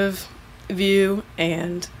sort of view,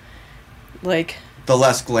 and like the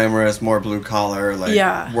less glamorous, more blue collar, like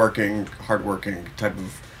yeah. hardworking type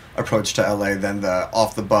of approach to LA than the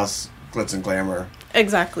off the bus glitz and glamour.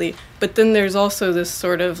 Exactly. But then there's also this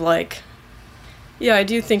sort of like, yeah, I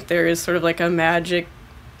do think there is sort of like a magic,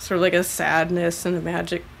 sort of like a sadness and a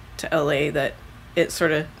magic to LA that it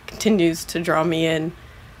sort of continues to draw me in,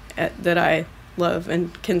 that I love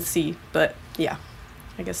and can see. But yeah,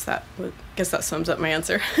 I guess that sums up my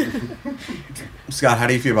answer. Scott, how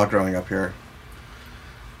do you feel about growing up here?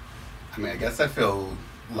 I mean, I guess I feel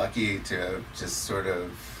lucky to just sort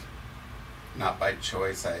of, not by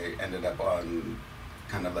choice, I ended up on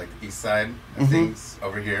kind of like the east side of things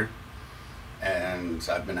over here. And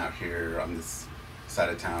I've been out here on this side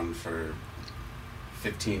of town for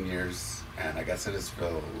 15 years. And I guess I just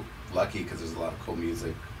feel lucky because there's a lot of cool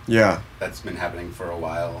music. Yeah. That's been happening for a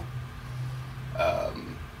while. I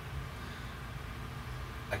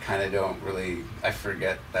kind of don't really, I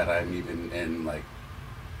forget that I'm even in like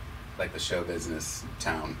the show business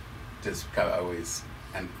town. Just kind of always,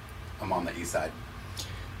 and I'm on the east side.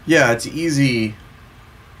 Yeah, it's easy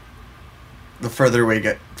the further we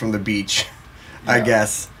get from the beach, yeah. I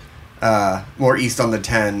guess. More east on the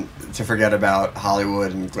 10 to forget about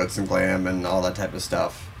Hollywood and glitz and glam and all that type of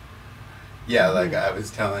stuff. Yeah, like I was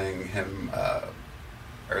telling him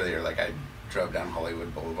earlier, like I drove down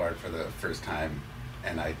Hollywood Boulevard for the first time,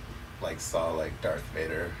 and I like saw like Darth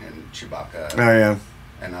Vader and Chewbacca. Oh yeah.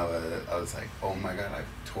 And I was like, oh my god, I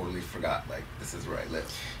totally forgot, like, this is where I live.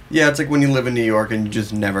 Yeah, it's like when you live in New York and you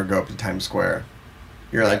just never go up to Times Square.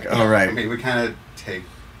 You're like, oh, right. I mean, we kind of take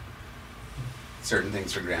certain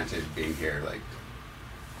things for granted being here. Like,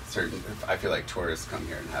 I feel like tourists come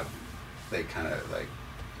here and they kind of, like,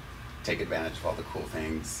 take advantage of all the cool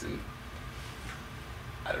things, and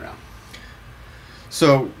I don't know.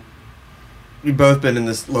 So, you've both been in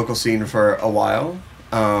this local scene for a while.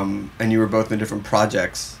 And you were both in different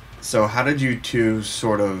projects. So how did you two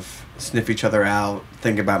sort of sniff each other out,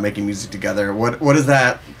 think about making music together? What is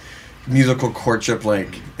that musical courtship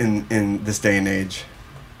like in this day and age?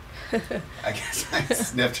 I guess I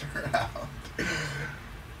sniffed her out.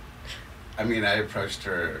 I mean, I approached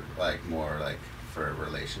her like more like for a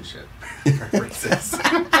relationship purposes.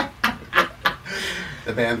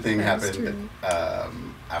 The band thing happened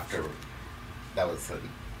after. That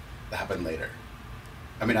happened later.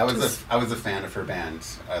 I mean, I was a fan of her band.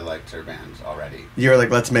 I liked her band already. You were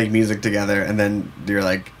like, let's make music together, and then you're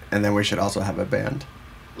like, and then we should also have a band.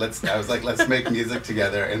 I was like, let's make music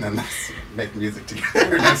together, and then let's make music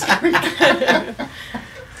together next week.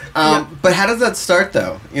 But how does that start,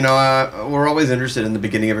 though? You know, we're always interested in the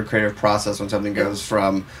beginning of a creative process when something goes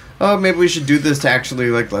from, oh, maybe we should do this, to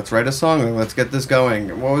actually, like, let's write a song, and let's get this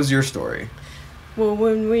going. What was your story? Well,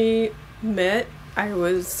 when we met, I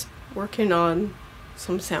was working on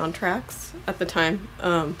some soundtracks at the time,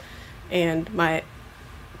 and my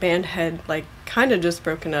band had like kind of just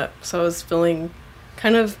broken up, so I was feeling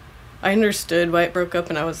I understood why it broke up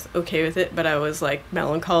and I was okay with it, but I was like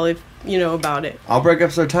melancholy, about it. All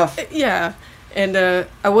breakups are tough. Yeah, and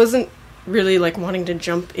I wasn't really like wanting to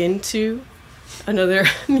jump into another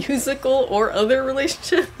musical or other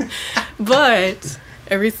relationship, but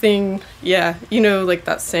everything, like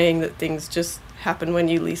that saying that things just happen when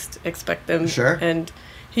you least expect them. Sure. And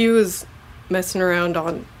he was messing around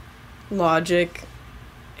on Logic,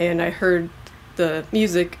 and I heard the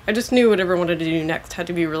music. I just knew whatever I wanted to do next had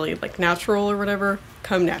to be really like natural or whatever,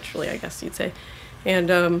 come naturally, I guess you'd say. And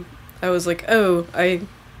I was like, oh, I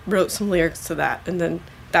wrote some lyrics to that, and then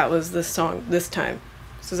that was the song this time.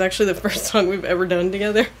 This is actually the first song we've ever done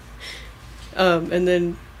together. And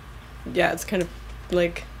then it's kind of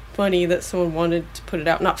like funny that someone wanted to put it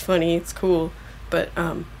out. Not funny, it's cool. But,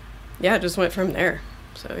 it just went from there.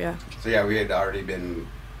 So, yeah. So, we had already been...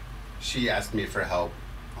 She asked me for help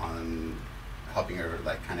on helping her,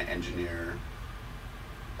 like, kind of engineer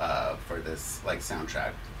for this, like,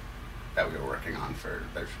 soundtrack that we were working on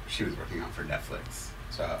she was working on for Netflix.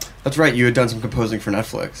 So that's right, you had done some composing for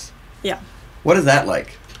Netflix. Yeah. What is that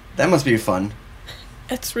like? That must be fun.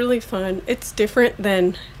 It's really fun. It's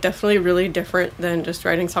definitely really different than just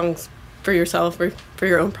writing songs for yourself or for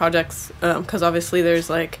your own projects, because obviously there's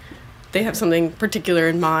like they have something particular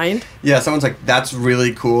in mind. Yeah, someone's like, that's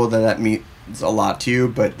really cool, that means a lot to you,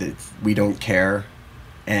 but we don't care,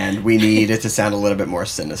 and we need it to sound a little bit more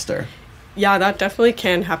sinister. Yeah, that definitely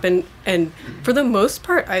can happen, and for the most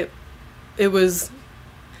part, it was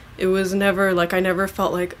never like, I never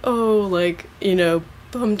felt like, oh, like,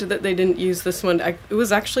 bummed that they didn't use this one. It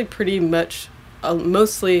was actually pretty much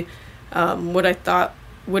mostly what I thought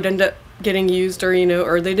would end up getting used, or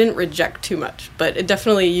or they didn't reject too much, but it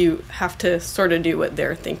definitely, you have to sort of do what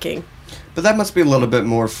they're thinking. But that must be a little bit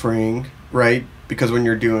more freeing, right? Because when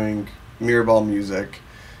you're doing mirror ball music,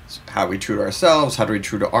 how do we true to ourselves? How do we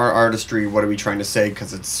true to our artistry? What are we trying to say?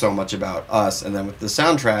 Because it's so much about us. And then with the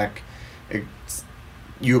soundtrack, it's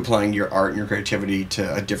you applying your art and your creativity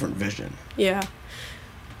to a different vision. Yeah.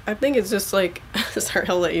 I think it's just like, sorry,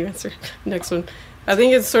 I'll let you answer next one. I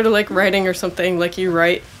think it's sort of like writing or something. Like you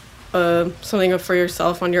write something for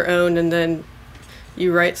yourself on your own, and then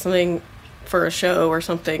you write something for a show or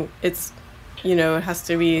something. It's, it has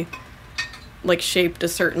to be like shaped a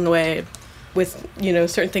certain way with,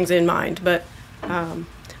 certain things in mind. But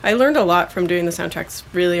I learned a lot from doing the soundtracks,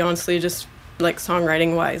 really, honestly, just like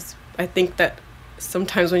songwriting wise. I think that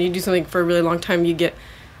sometimes when you do something for a really long time, you get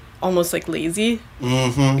almost like lazy.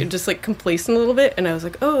 You're just like complacent a little bit. And I was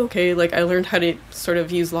like, oh, okay. Like I learned how to sort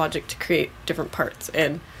of use logic to create different parts,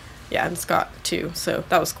 and Scott too. So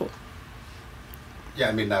that was cool. Yeah,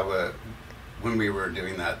 I mean, when we were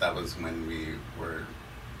doing that was when we were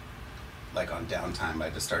like on downtime. I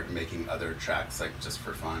just started making other tracks like just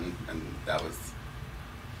for fun, and that was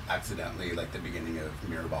accidentally like the beginning of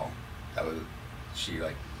Mirrorball. She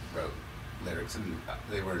like wrote lyrics, and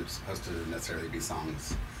they weren't supposed to necessarily be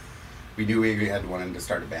songs. We knew we had wanted to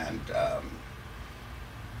start a band, but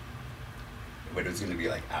it was going to be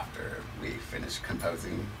like after we finished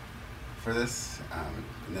composing for this,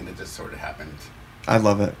 and then it just sort of happened. I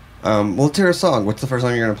love it. Let's hear a song. What's the first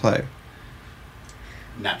song you're going to play?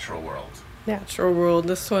 Natural World. Natural World.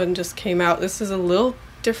 This one just came out. This is a little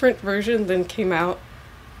different version than came out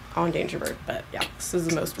on Dangerbird, but this is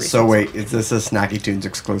the most recent. So wait, is this a Snacky Tunes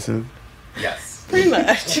exclusive? Yes. Pretty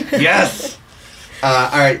much. Yes!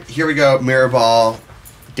 All right, here we go. Mirrorball,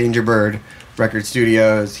 Dangerbird Record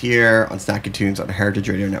Studios here on Snacky Tunes on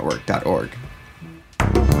heritageradionetwork.org.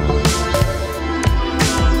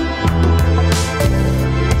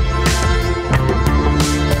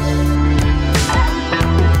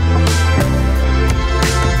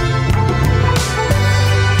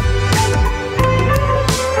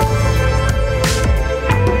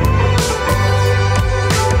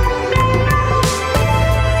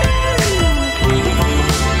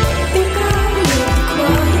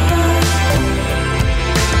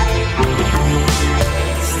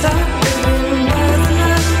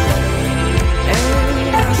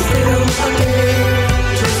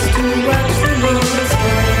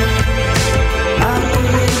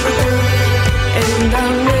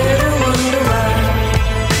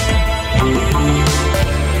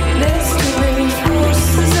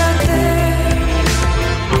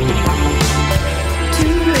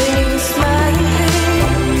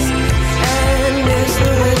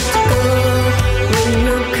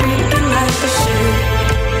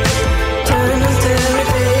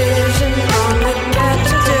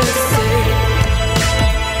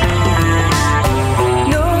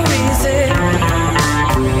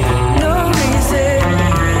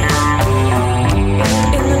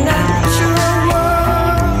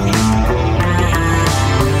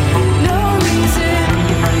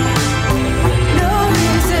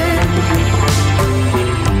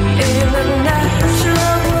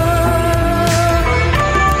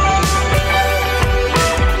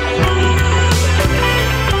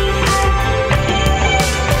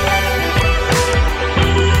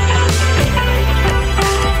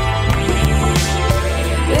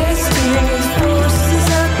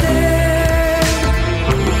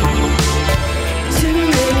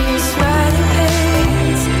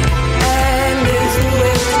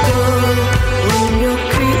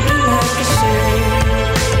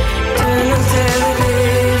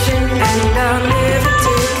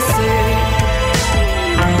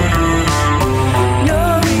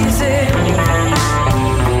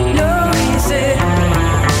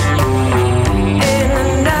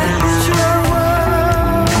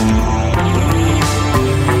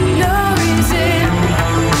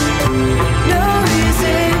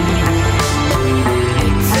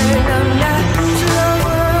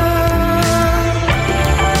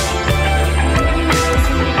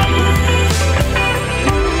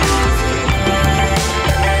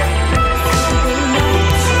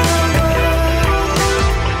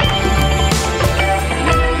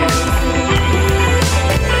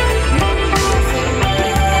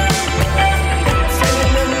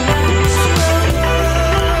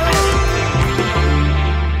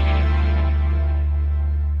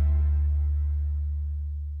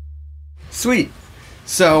 Sweet.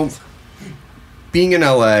 So, being in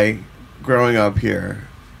LA, growing up here,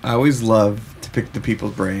 I always love to pick the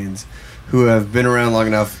people's brains who have been around long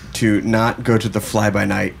enough to not go to the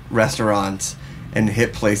fly-by-night restaurants and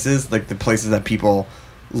hip places, like the places that people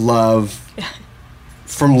love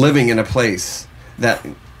from living in a place that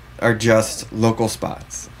are just local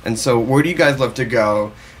spots. And so where do you guys love to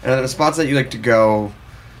go? And are there spots that you like to go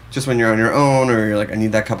just when you're on your own, or you're like, I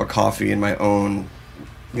need that cup of coffee in my own,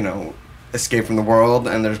 escape from the world?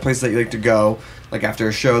 And there's places that you like to go, like after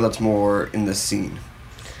a show that's more in the scene.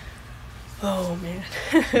 Oh, man.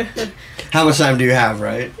 How much time do you have,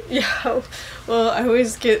 right? Yeah. Well, I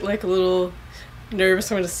always get, like, a little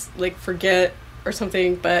nervous. I'm going to, like, forget or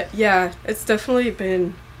something. But, yeah, it's definitely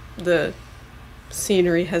been the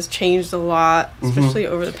scenery has changed a lot, especially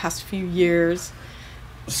over the past few years.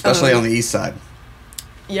 Especially on the east side.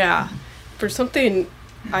 Yeah. For something,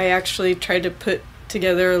 I actually tried to put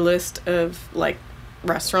together a list of, like,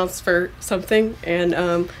 restaurants for something, and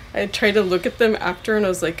I tried to look at them after, and I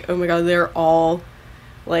was like, oh my god, they're all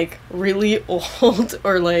like really old,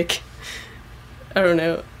 or like, I don't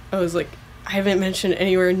know, I was like, I haven't mentioned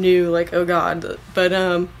anywhere new, like, oh god. But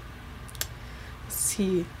let's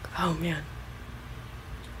see, oh man,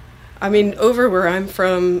 I mean, over where I'm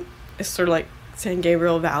from is sort of like San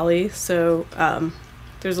Gabriel Valley, so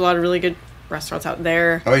there's a lot of really good restaurants out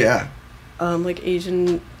there. Oh yeah. Like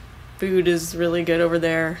Asian food is really good over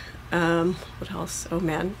there. What else? Oh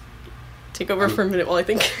man, take over for a minute while I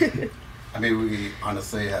think. I mean, we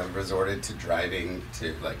honestly have resorted to driving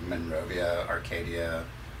to like Monrovia, Arcadia,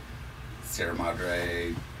 Sierra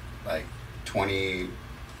Madre, like 20,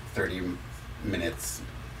 30 minutes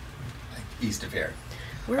like east of here.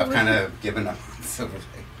 I've kind of given up on Silver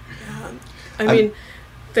Lake. Yeah. I mean,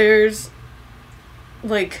 there's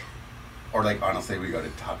like... Or like, honestly, we go to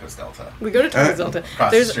Tacos Delta. We go to Tacos Delta.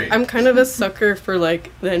 Across the street. I'm kind of a sucker for like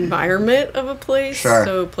the environment of a place. Sure.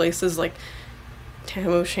 So places like Tam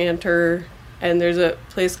O'Shanter, and there's a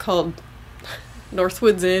place called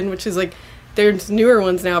Northwoods Inn, which is like, there's newer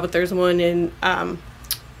ones now, but there's one in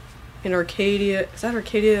Arcadia. Is that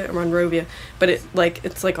Arcadia or Monrovia? But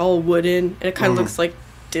it's like all wooden, and it kind of looks like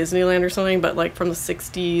Disneyland or something, but like from the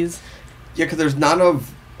 60s. Yeah, because there's not a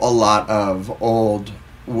lot of old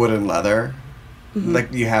wood and leather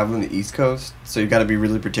like you have on the East Coast, so you got to be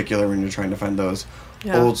really particular when you're trying to find those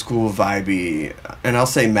old school vibey, and I'll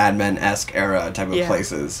say Mad Men-esque era type of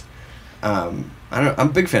places. I'm a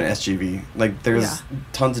big fan of SGV. Like, there's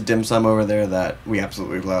tons of dim sum over there that we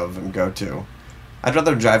absolutely love and go to. I'd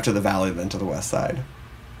rather drive to the valley than to the west side.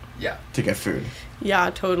 Yeah. To get food.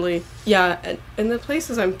 Yeah, totally. Yeah, and the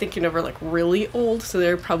places I'm thinking of are like really old, so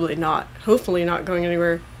they're probably hopefully not going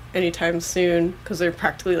anywhere anytime soon, because they're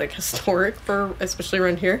practically like historic for, especially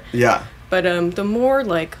around here. Yeah. But the more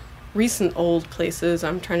like recent old places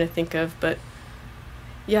I'm trying to think of, but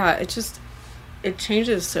yeah, it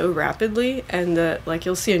changes so rapidly, and like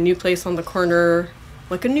you'll see a new place on the corner,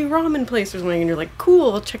 like a new ramen place or something, and you're like,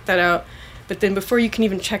 cool, I'll check that out. But then before you can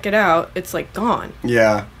even check it out, it's like gone.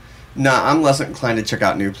 Yeah. Nah, I'm less inclined to check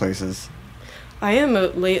out new places. I am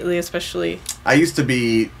lately, especially. I used to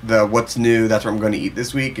be the what's new, that's what I'm going to eat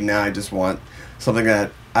this week, and now I just want something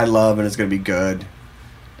that I love and is going to be good,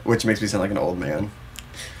 which makes me sound like an old man.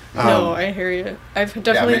 No, I hear you. I've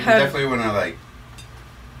definitely I definitely want to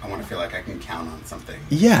I want to feel like I can count on something.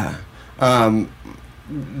 Yeah.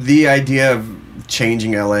 The idea of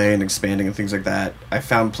changing LA and expanding and things like that, I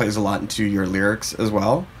found plays a lot into your lyrics as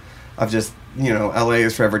well. Of just, LA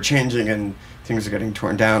is forever changing and things are getting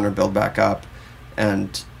torn down or built back up.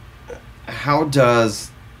 And how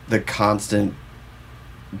does the constant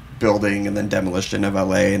building and then demolition of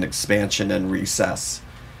LA and expansion and recess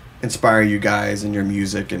inspire you guys and your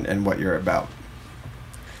music and what you're about?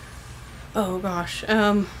 Oh gosh.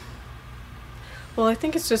 Well, I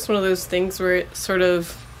think it's just one of those things where it sort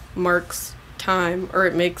of marks time, or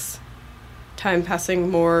it makes time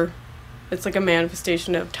passing more. It's like a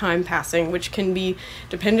manifestation of time passing, which can be,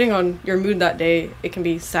 depending on your mood that day, it can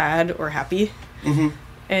be sad or happy. Mm-hmm.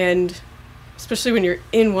 And especially when you're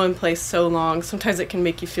in one place so long, sometimes it can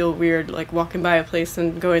make you feel weird, like walking by a place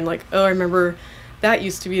and going like, oh, I remember that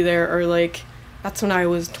used to be there, or like, that's when I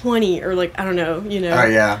was 20, or like, I don't know, Oh,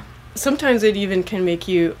 yeah. Sometimes it even can make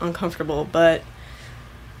you uncomfortable, but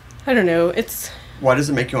I don't know, Why does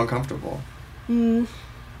it make you uncomfortable? Maybe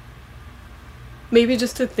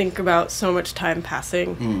just to think about so much time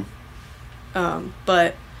passing.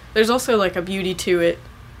 But there's also like a beauty to it.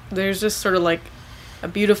 There's just sort of like a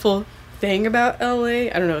beautiful thing about LA.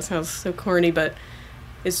 I don't know, it sounds so corny, but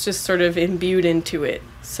it's just sort of imbued into it.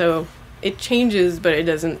 So it changes, but it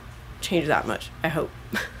doesn't change that much, I hope.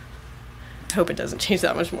 I hope it doesn't change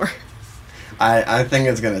that much more. I think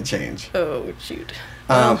it's going to change. Oh, shoot.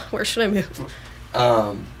 Well, where should I move?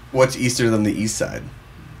 What's easter than the east side?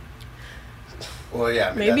 Well, yeah.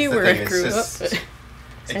 I mean, maybe that's the where thing. I grew up.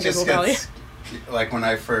 It just gets, like, when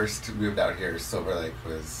I first moved out here, Silver Lake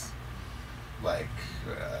was, like,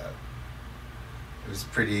 it was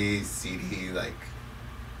pretty seedy. Like,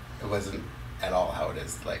 it wasn't at all how it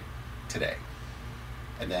is, like, today.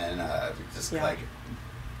 And then like,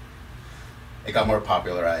 it got more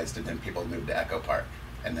popularized, and then people moved to Echo Park.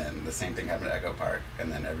 And then the same thing happened to Echo Park,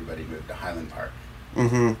 and then everybody moved to Highland Park.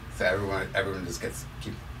 Mm-hmm. So everyone just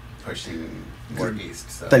keep pushing more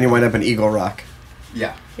east. So. Then you wind up in Eagle Rock.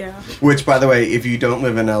 Yeah. Yeah. Which, by the way, if you don't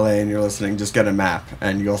live in LA and you're listening, just get a map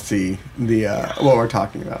and you'll see the what we're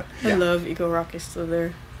talking about. I love Eagle Rock. I still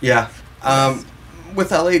there. Yeah.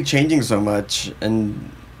 With LA changing so much,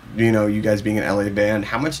 and you guys being an LA band,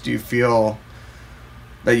 how much do you feel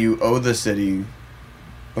that you owe the city,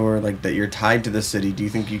 or like that you're tied to the city? Do you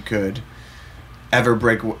think you could ever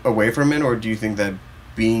break away from it, or do you think that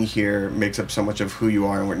being here makes up so much of who you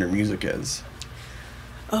are and what your music is?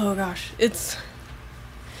 Oh gosh, I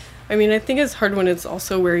think it's hard when it's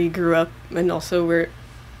also where you grew up, and also where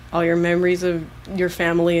all your memories of your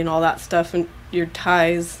family and all that stuff, and your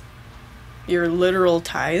ties, your literal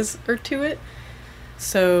ties are to it.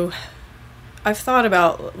 So I've thought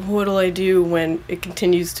about, what'll I do when it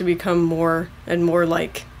continues to become more and more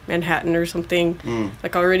like Manhattan or something.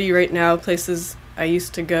 Like, already right now, places I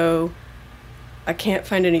used to go, I can't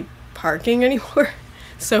find any parking anymore.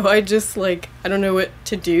 So I just, like, I don't know what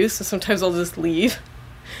to do, so sometimes I'll just leave.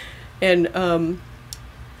 And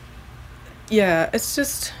it's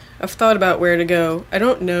just, I've thought about where to go. I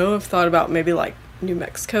don't know, I've thought about maybe like New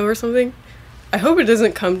Mexico or something. I hope it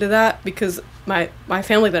doesn't come to that, because my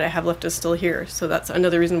family that I have left is still here. So that's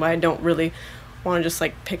another reason why I don't really want to just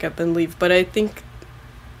like pick up and leave. But I think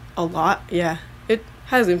a lot, it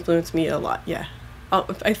has influenced me a lot,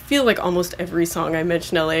 I feel like almost every song I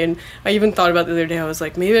mention LA, and I even thought about the other day, I was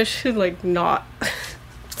like, maybe I should like not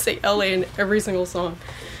say LA in every single song.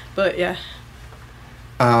 But yeah.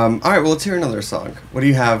 All right, well, let's hear another song. What do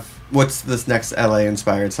you have? What's this next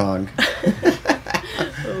LA-inspired song?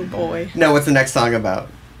 Oh, boy. No, what's the next song about?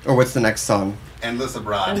 Or what's the next song? Endless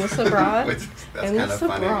Abroad. Endless Abroad. Which, that's Endless kind of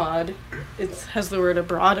funny. Abroad. It has the word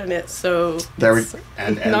abroad in it, so...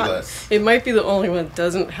 And endless. It might be the only one that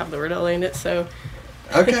doesn't have the word LA in it, so...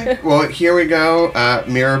 Okay, well, here we go.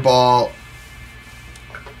 Mirror Ball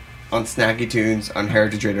on Snacky Tunes on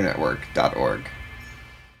heritageradionetwork.org.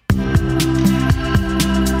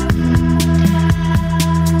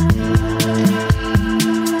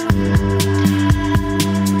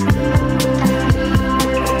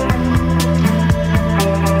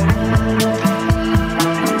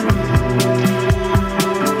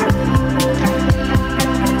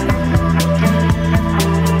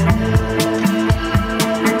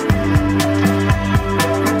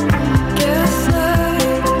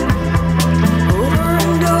 Over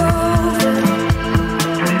and over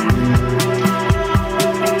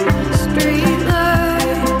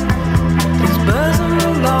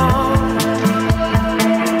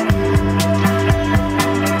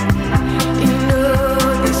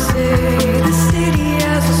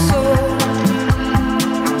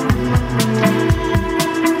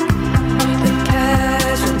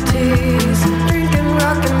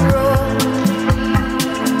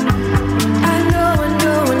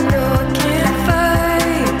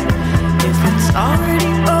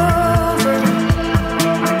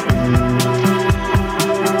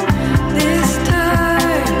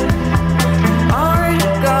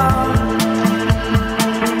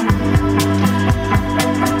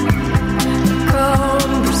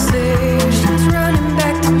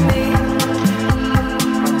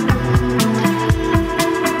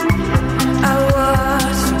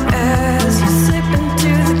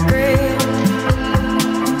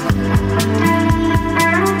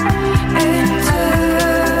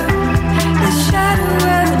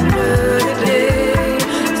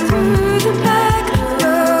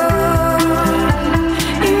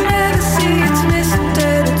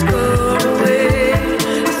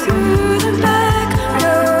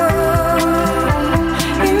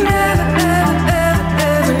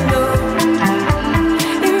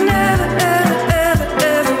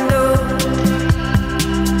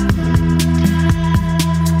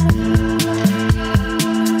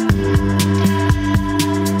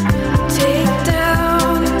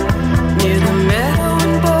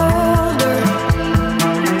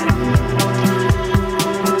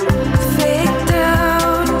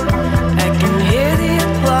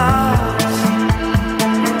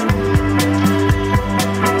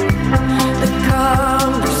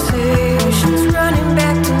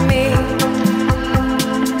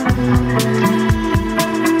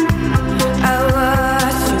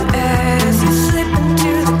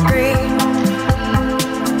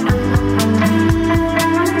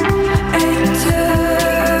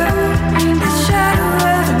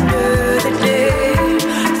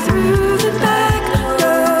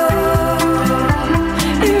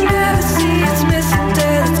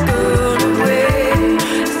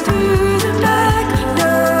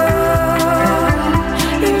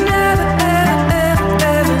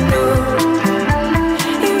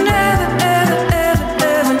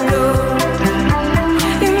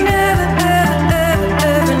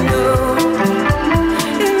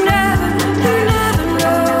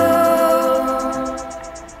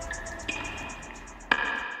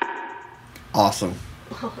awesome.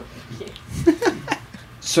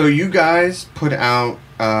 So you guys put out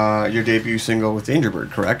your debut single with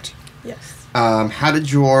Dangerbird, correct? Yes. How did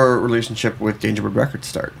your relationship with Dangerbird Records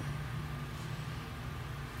start?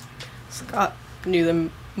 Scott knew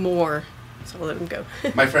them more, so I'll let him go.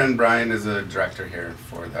 My friend Brian is a director here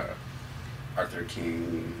for the Arthur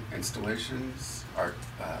King installations. I'm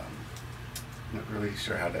not really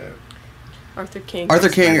sure how to... Arthur King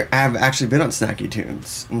have actually been on Snacky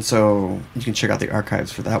Tunes, and so you can check out the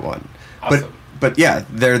archives for that one. Awesome. But yeah,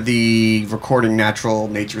 they're the recording natural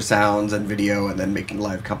nature sounds and video and then making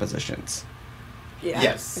live compositions. Yeah,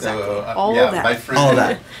 yes. exactly. So, All yeah, of that. All of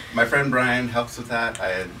that. My friend Brian helps with that.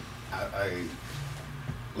 I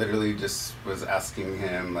literally just was asking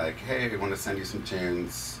him, like, hey, I want to send you some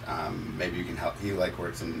tunes. Maybe you can help. He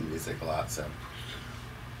works in music a lot, so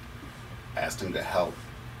I asked him to help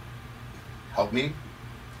me,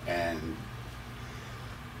 and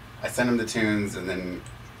I sent him the tunes, and then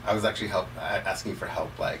I was actually asking for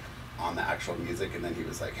help on the actual music, and then he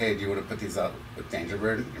was like, hey, do you want to put these out with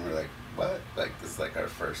Dangerbird? And we're like, what? This is our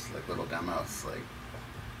first little demo. It's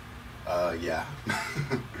yeah.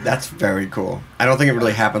 That's very cool. I don't think it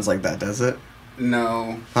really happens like that, does it?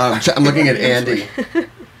 No. I'm looking at Andy.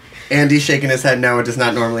 Andy shaking his head, no, it does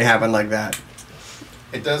not normally happen like that.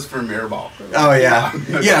 It does for Mirrorball. Oh, yeah.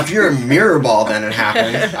 Yeah, if you're a Mirrorball, then it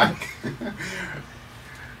happens.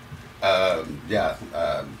 Yeah.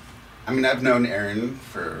 I mean, I've known Aaron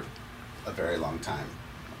for a very long time.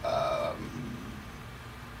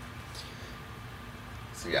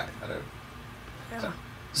 So, yeah.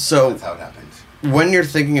 So, that's how it happened. When you're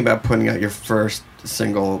thinking about putting out your first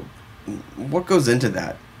single, what goes into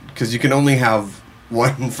that? Because you can only have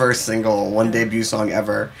one first single, one debut song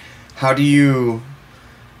ever. How do you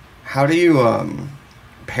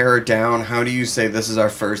pare it down? How do you say this is our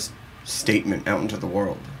first statement out into the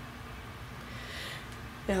world?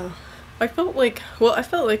 Yeah, I felt like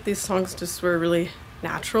these songs just were really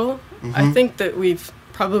natural. Mm-hmm. I think that we've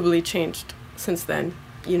probably changed since then,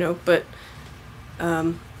 but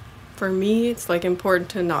for me, it's important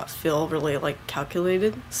to not feel really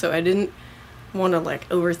calculated. So I didn't want to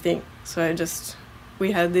overthink. So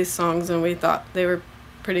we had these songs and we thought they were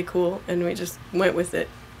pretty cool, and we just went with it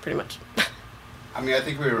pretty much. I mean, I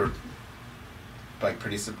think we were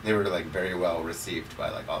they were very well received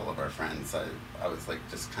by all of our friends. I was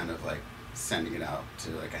just kind of sending it out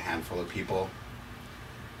to a handful of people,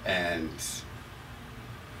 and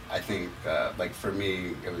I think for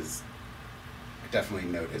me it was, I definitely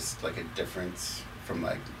noticed a difference from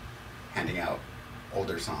handing out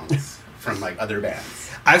older songs from other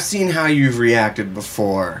bands. I've seen how you've reacted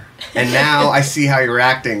before, and now I see how you're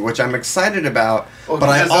acting, which I'm excited about. Well, but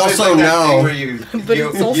I also know. But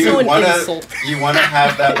it's also an insult. You want to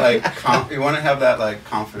have that you want to have that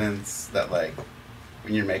confidence that when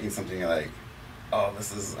you're making something, you're oh,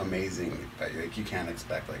 this is amazing, but you can't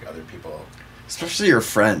expect other people, especially your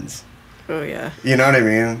friends. Oh yeah. You know what I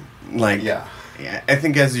mean? Yeah. I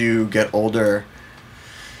think as you get older,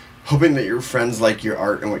 hoping that your friends like your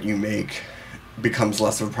art and what you make becomes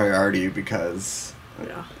less of a priority, because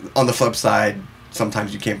on the flip side,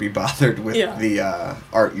 sometimes you can't be bothered with the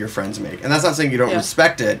art your friends make. And that's not saying you don't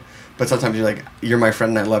respect it, but sometimes you're you're my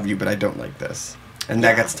friend and I love you, but I don't like this. And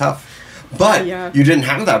that gets tough. But you didn't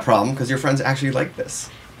have that problem because your friends actually like this.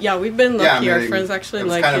 Yeah, we've been lucky. Our friends actually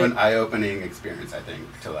like it. It was kind of an eye-opening experience, I think,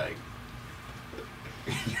 to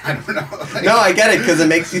I don't know. No, I get it, because it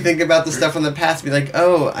makes you think about the stuff from the past. Be like,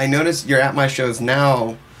 oh, I noticed you're at my shows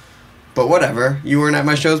now, but whatever. You weren't at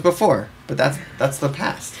my shows before. But that's the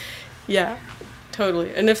past. Yeah,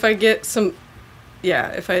 totally. And if I get some,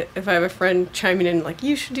 if I have a friend chiming in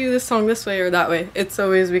you should do this song this way or that way, it's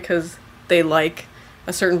always because they like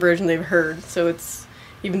a certain version they've heard. So it's,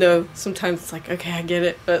 even though sometimes it's okay, I get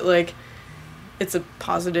it, but it's a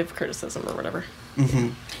positive criticism or whatever. Mm-hmm.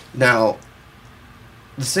 Now,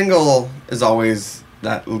 the single is always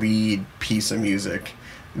that lead piece of music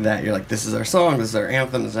that you're this is our song, this is our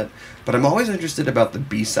anthem, this is that. But I'm always interested about the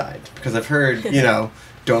B-side, because I've heard,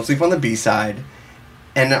 don't sleep on the B-side,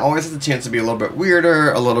 and it always has a chance to be a little bit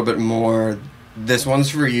weirder, a little bit more, this one's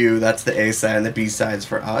for you, that's the A-side, and the B-side's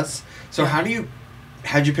for us. So how'd you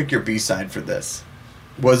pick your B-side for this?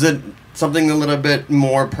 Was it something a little bit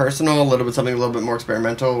more personal, something a little bit more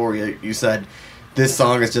experimental, or you said, this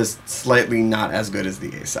song is just slightly not as good as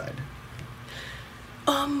the A-side?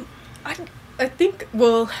 I think,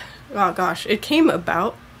 oh gosh, it came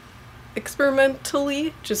about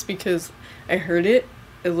experimentally just because I heard it,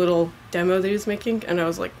 a little demo that he was making, and I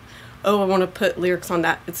was oh, I want to put lyrics on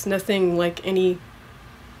that. It's nothing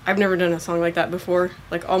I've never done a song like that before.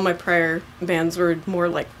 All my prior bands were more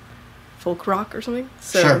folk rock or something.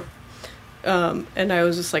 So, sure. And I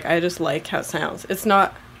was just like, I just like how it sounds. It's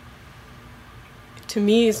not, to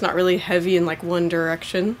me, it's not really heavy in like one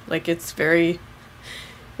direction. Like it's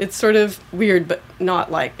sort of weird, but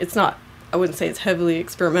not like, it's not, I wouldn't say it's heavily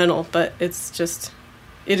experimental, but it's just,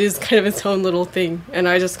 it is kind of its own little thing. And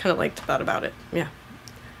I just kind of liked that about it. Yeah.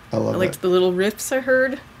 I liked the little riffs I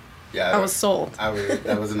heard. Yeah. I was sold.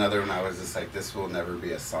 That was another one I was just like, this will never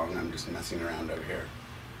be a song. I'm just messing around over here.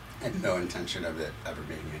 I had no intention of it ever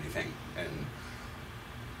being anything. And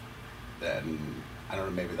then, I don't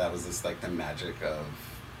know, maybe that was just like the magic of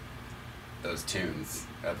those tunes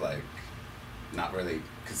of like, not really,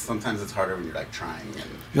 because sometimes it's harder when you're like trying. And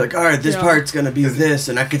you're like, all right, this part's going to be this,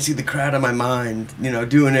 and I can see the crowd in my mind,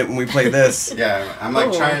 doing it when we play this. Yeah, I'm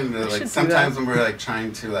like trying to, like, sometimes when we're like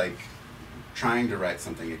trying to write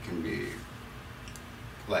something, it can be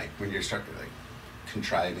like when you're starting like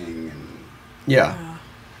contriving and. Yeah.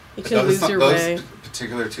 You can lose your way. Those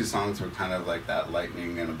particular two songs were kind of like that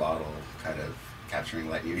lightning in a bottle, kind of capturing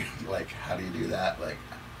lightning. Like, how do you do that? Like,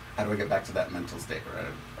 how do I get back to that mental state? Right?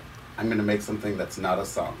 I'm going to make something that's not a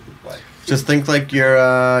song. Like, just think like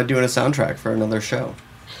you're doing a soundtrack for another show.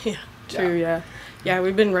 Yeah, true, yeah. Yeah,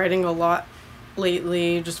 we've been writing a lot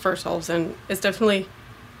lately just for ourselves, and it's definitely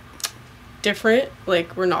different.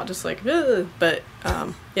 Like, we're not just like, ugh, but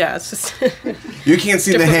yeah, it's just you can't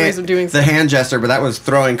see the hand gesture, but that was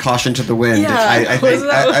throwing caution to the wind. Yeah, I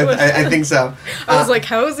think so. I was like,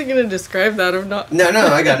 how is he going to describe that or not? No,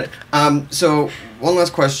 I got it. So one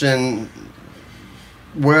last question: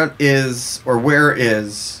 where is or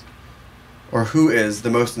who is the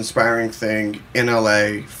most inspiring thing in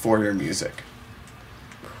LA for your music?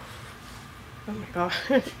 Oh my god,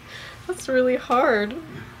 that's really hard.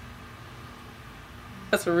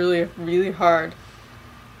 That's really, really hard.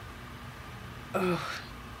 Oh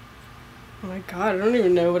my god, I don't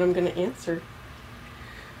even know what I'm gonna answer.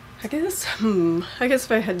 I guess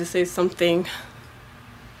if I had to say something.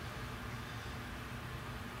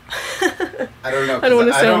 I don't know. I don't want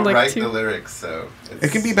to sound like write the lyrics, so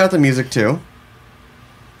it can be about the music too.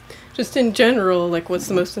 Just in general, like what's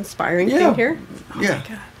the most inspiring thing here? Oh my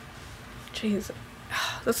god, jeez,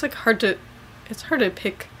 that's like it's hard to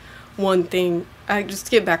pick one thing. I just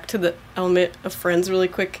get back to the element of friends really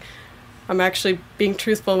quick. I'm actually being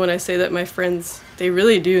truthful when I say that my friends, they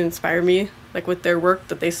really do inspire me, like with their work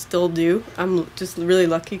that they still do. I'm just really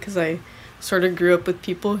lucky because I sort of grew up with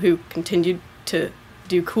people who continued to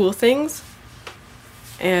do cool things.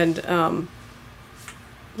 And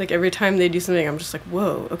like every time they do something, I'm just like,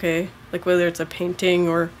 whoa, okay. Like whether it's a painting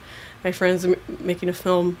or my friends making a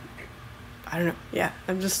film, I don't know. Yeah,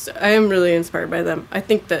 I am really inspired by them. I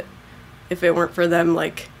think that if it weren't for them,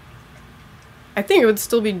 like, I think I would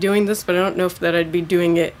still be doing this, but I don't know if that I'd be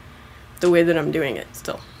doing it the way that I'm doing it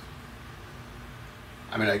still.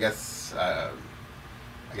 I mean, I guess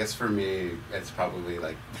for me, it's probably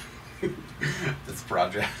like this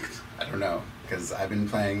project. I don't know, because I've been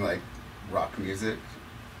playing like rock music,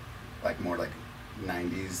 like more like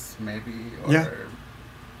 90s maybe, or. Yeah.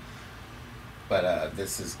 But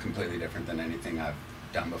this is completely different than anything I've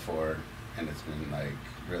done before, and it's been like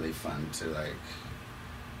really fun to like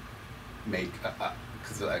make,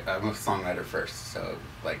 because I'm a songwriter first, so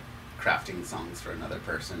like crafting songs for another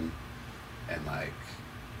person and like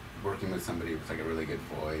working with somebody with like a really good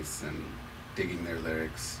voice and digging their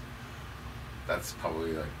lyrics. That's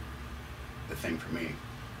probably like the thing for me.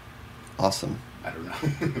 Awesome. I don't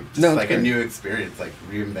know. Just like a new experience, like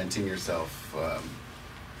reinventing yourself.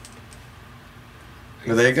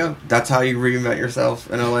 Well, there you go. That's how you reinvent yourself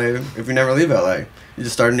in LA. If you never leave LA, you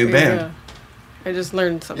just start a new band. Yeah. I just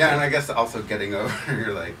learned something. Yeah, and I guess also getting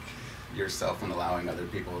over like yourself and allowing other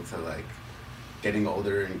people to like getting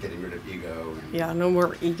older and getting rid of ego. And yeah, no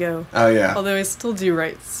more ego. Oh yeah. Although I still do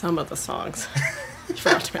write some of the songs. I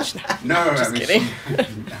forgot to mention that. No, just kidding.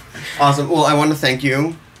 Awesome. Well, I want to thank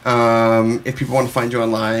you. If people want to find you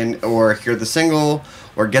online or hear the single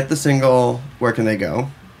or get the single, where can they go?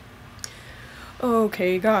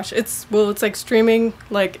 Okay, gosh. It's like streaming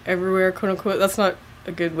like everywhere, quote unquote. That's not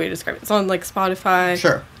a good way to describe it. It's on like Spotify,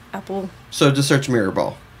 sure, Apple. So just search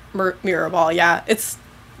Mirrorball. Mirrorball, yeah.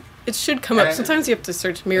 It should come up. Sometimes you have to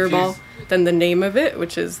search Mirrorball, then the name of it,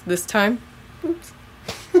 which is This Time. Oops.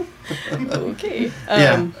 Okay.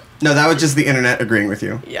 Yeah. No, that was just the internet agreeing with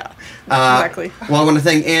you. Yeah, exactly. Well, I want to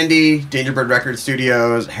thank Andy, Dangerbird Record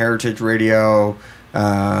Studios, Heritage Radio.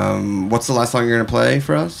 What's the last song you're going to play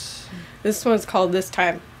for us? This one's called This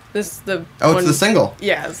Time. It's the single.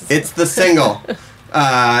 Yeah. It's the single.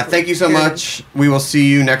 Thank you so much. We will see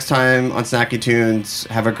you next time on Snacky Tunes.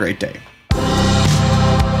 Have a great day.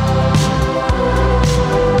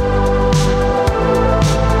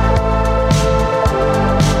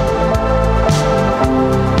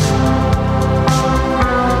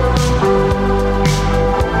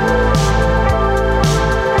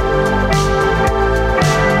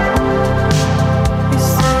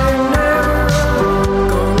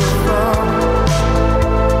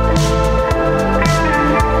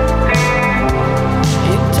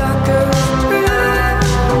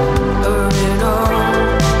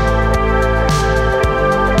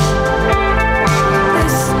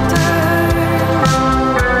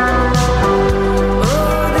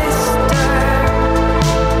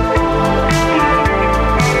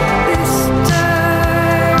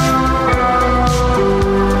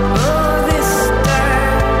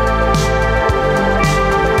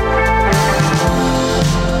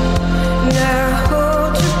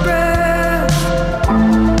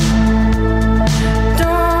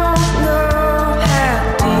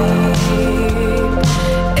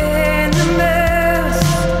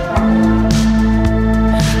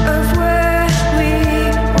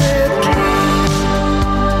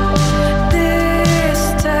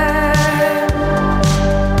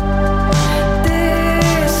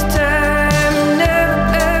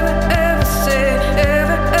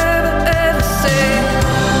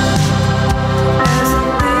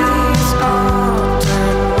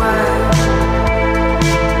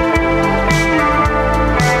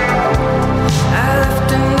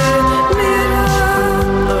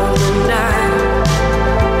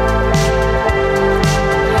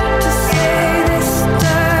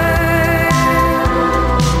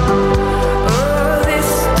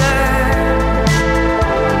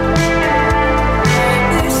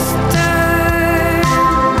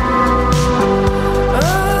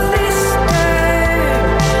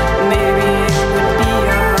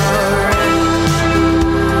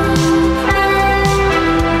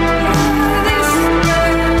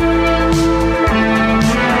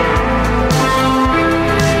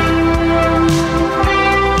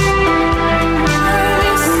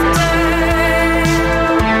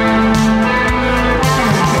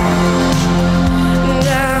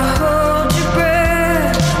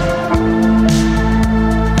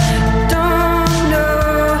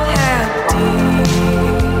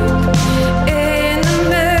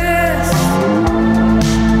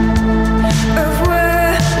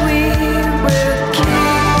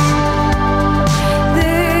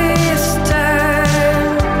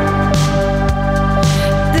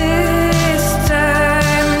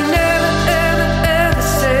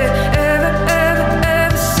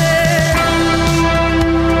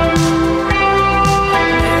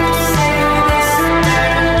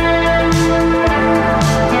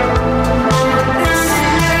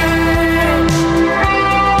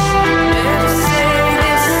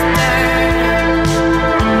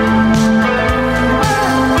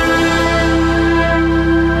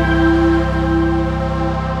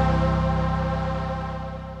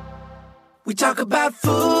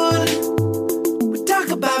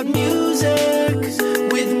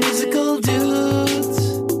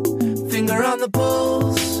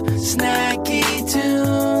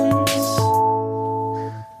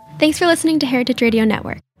 Thanks for listening to Heritage Radio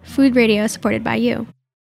Network, food radio supported by you.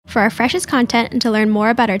 For our freshest content and to learn more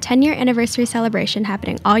about our 10-year anniversary celebration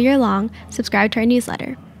happening all year long, subscribe to our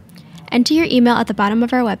newsletter. Enter your email at the bottom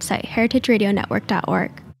of our website,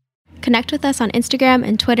 heritageradionetwork.org. Connect with us on Instagram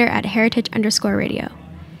and Twitter at heritage_radio.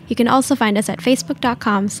 You can also find us at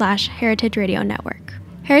facebook.com/Heritage Radio Network.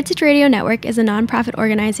 Heritage Radio Network is a nonprofit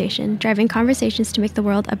organization driving conversations to make the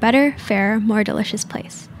world a better, fairer, more delicious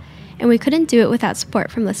place. And we couldn't do it without support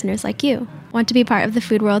from listeners like you. Want to be part of the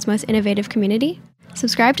food world's most innovative community?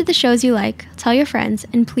 Subscribe to the shows you like, tell your friends,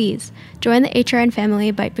 and please join the HRN family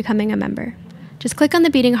by becoming a member. Just click on the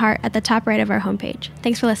beating heart at the top right of our homepage.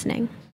 Thanks for listening.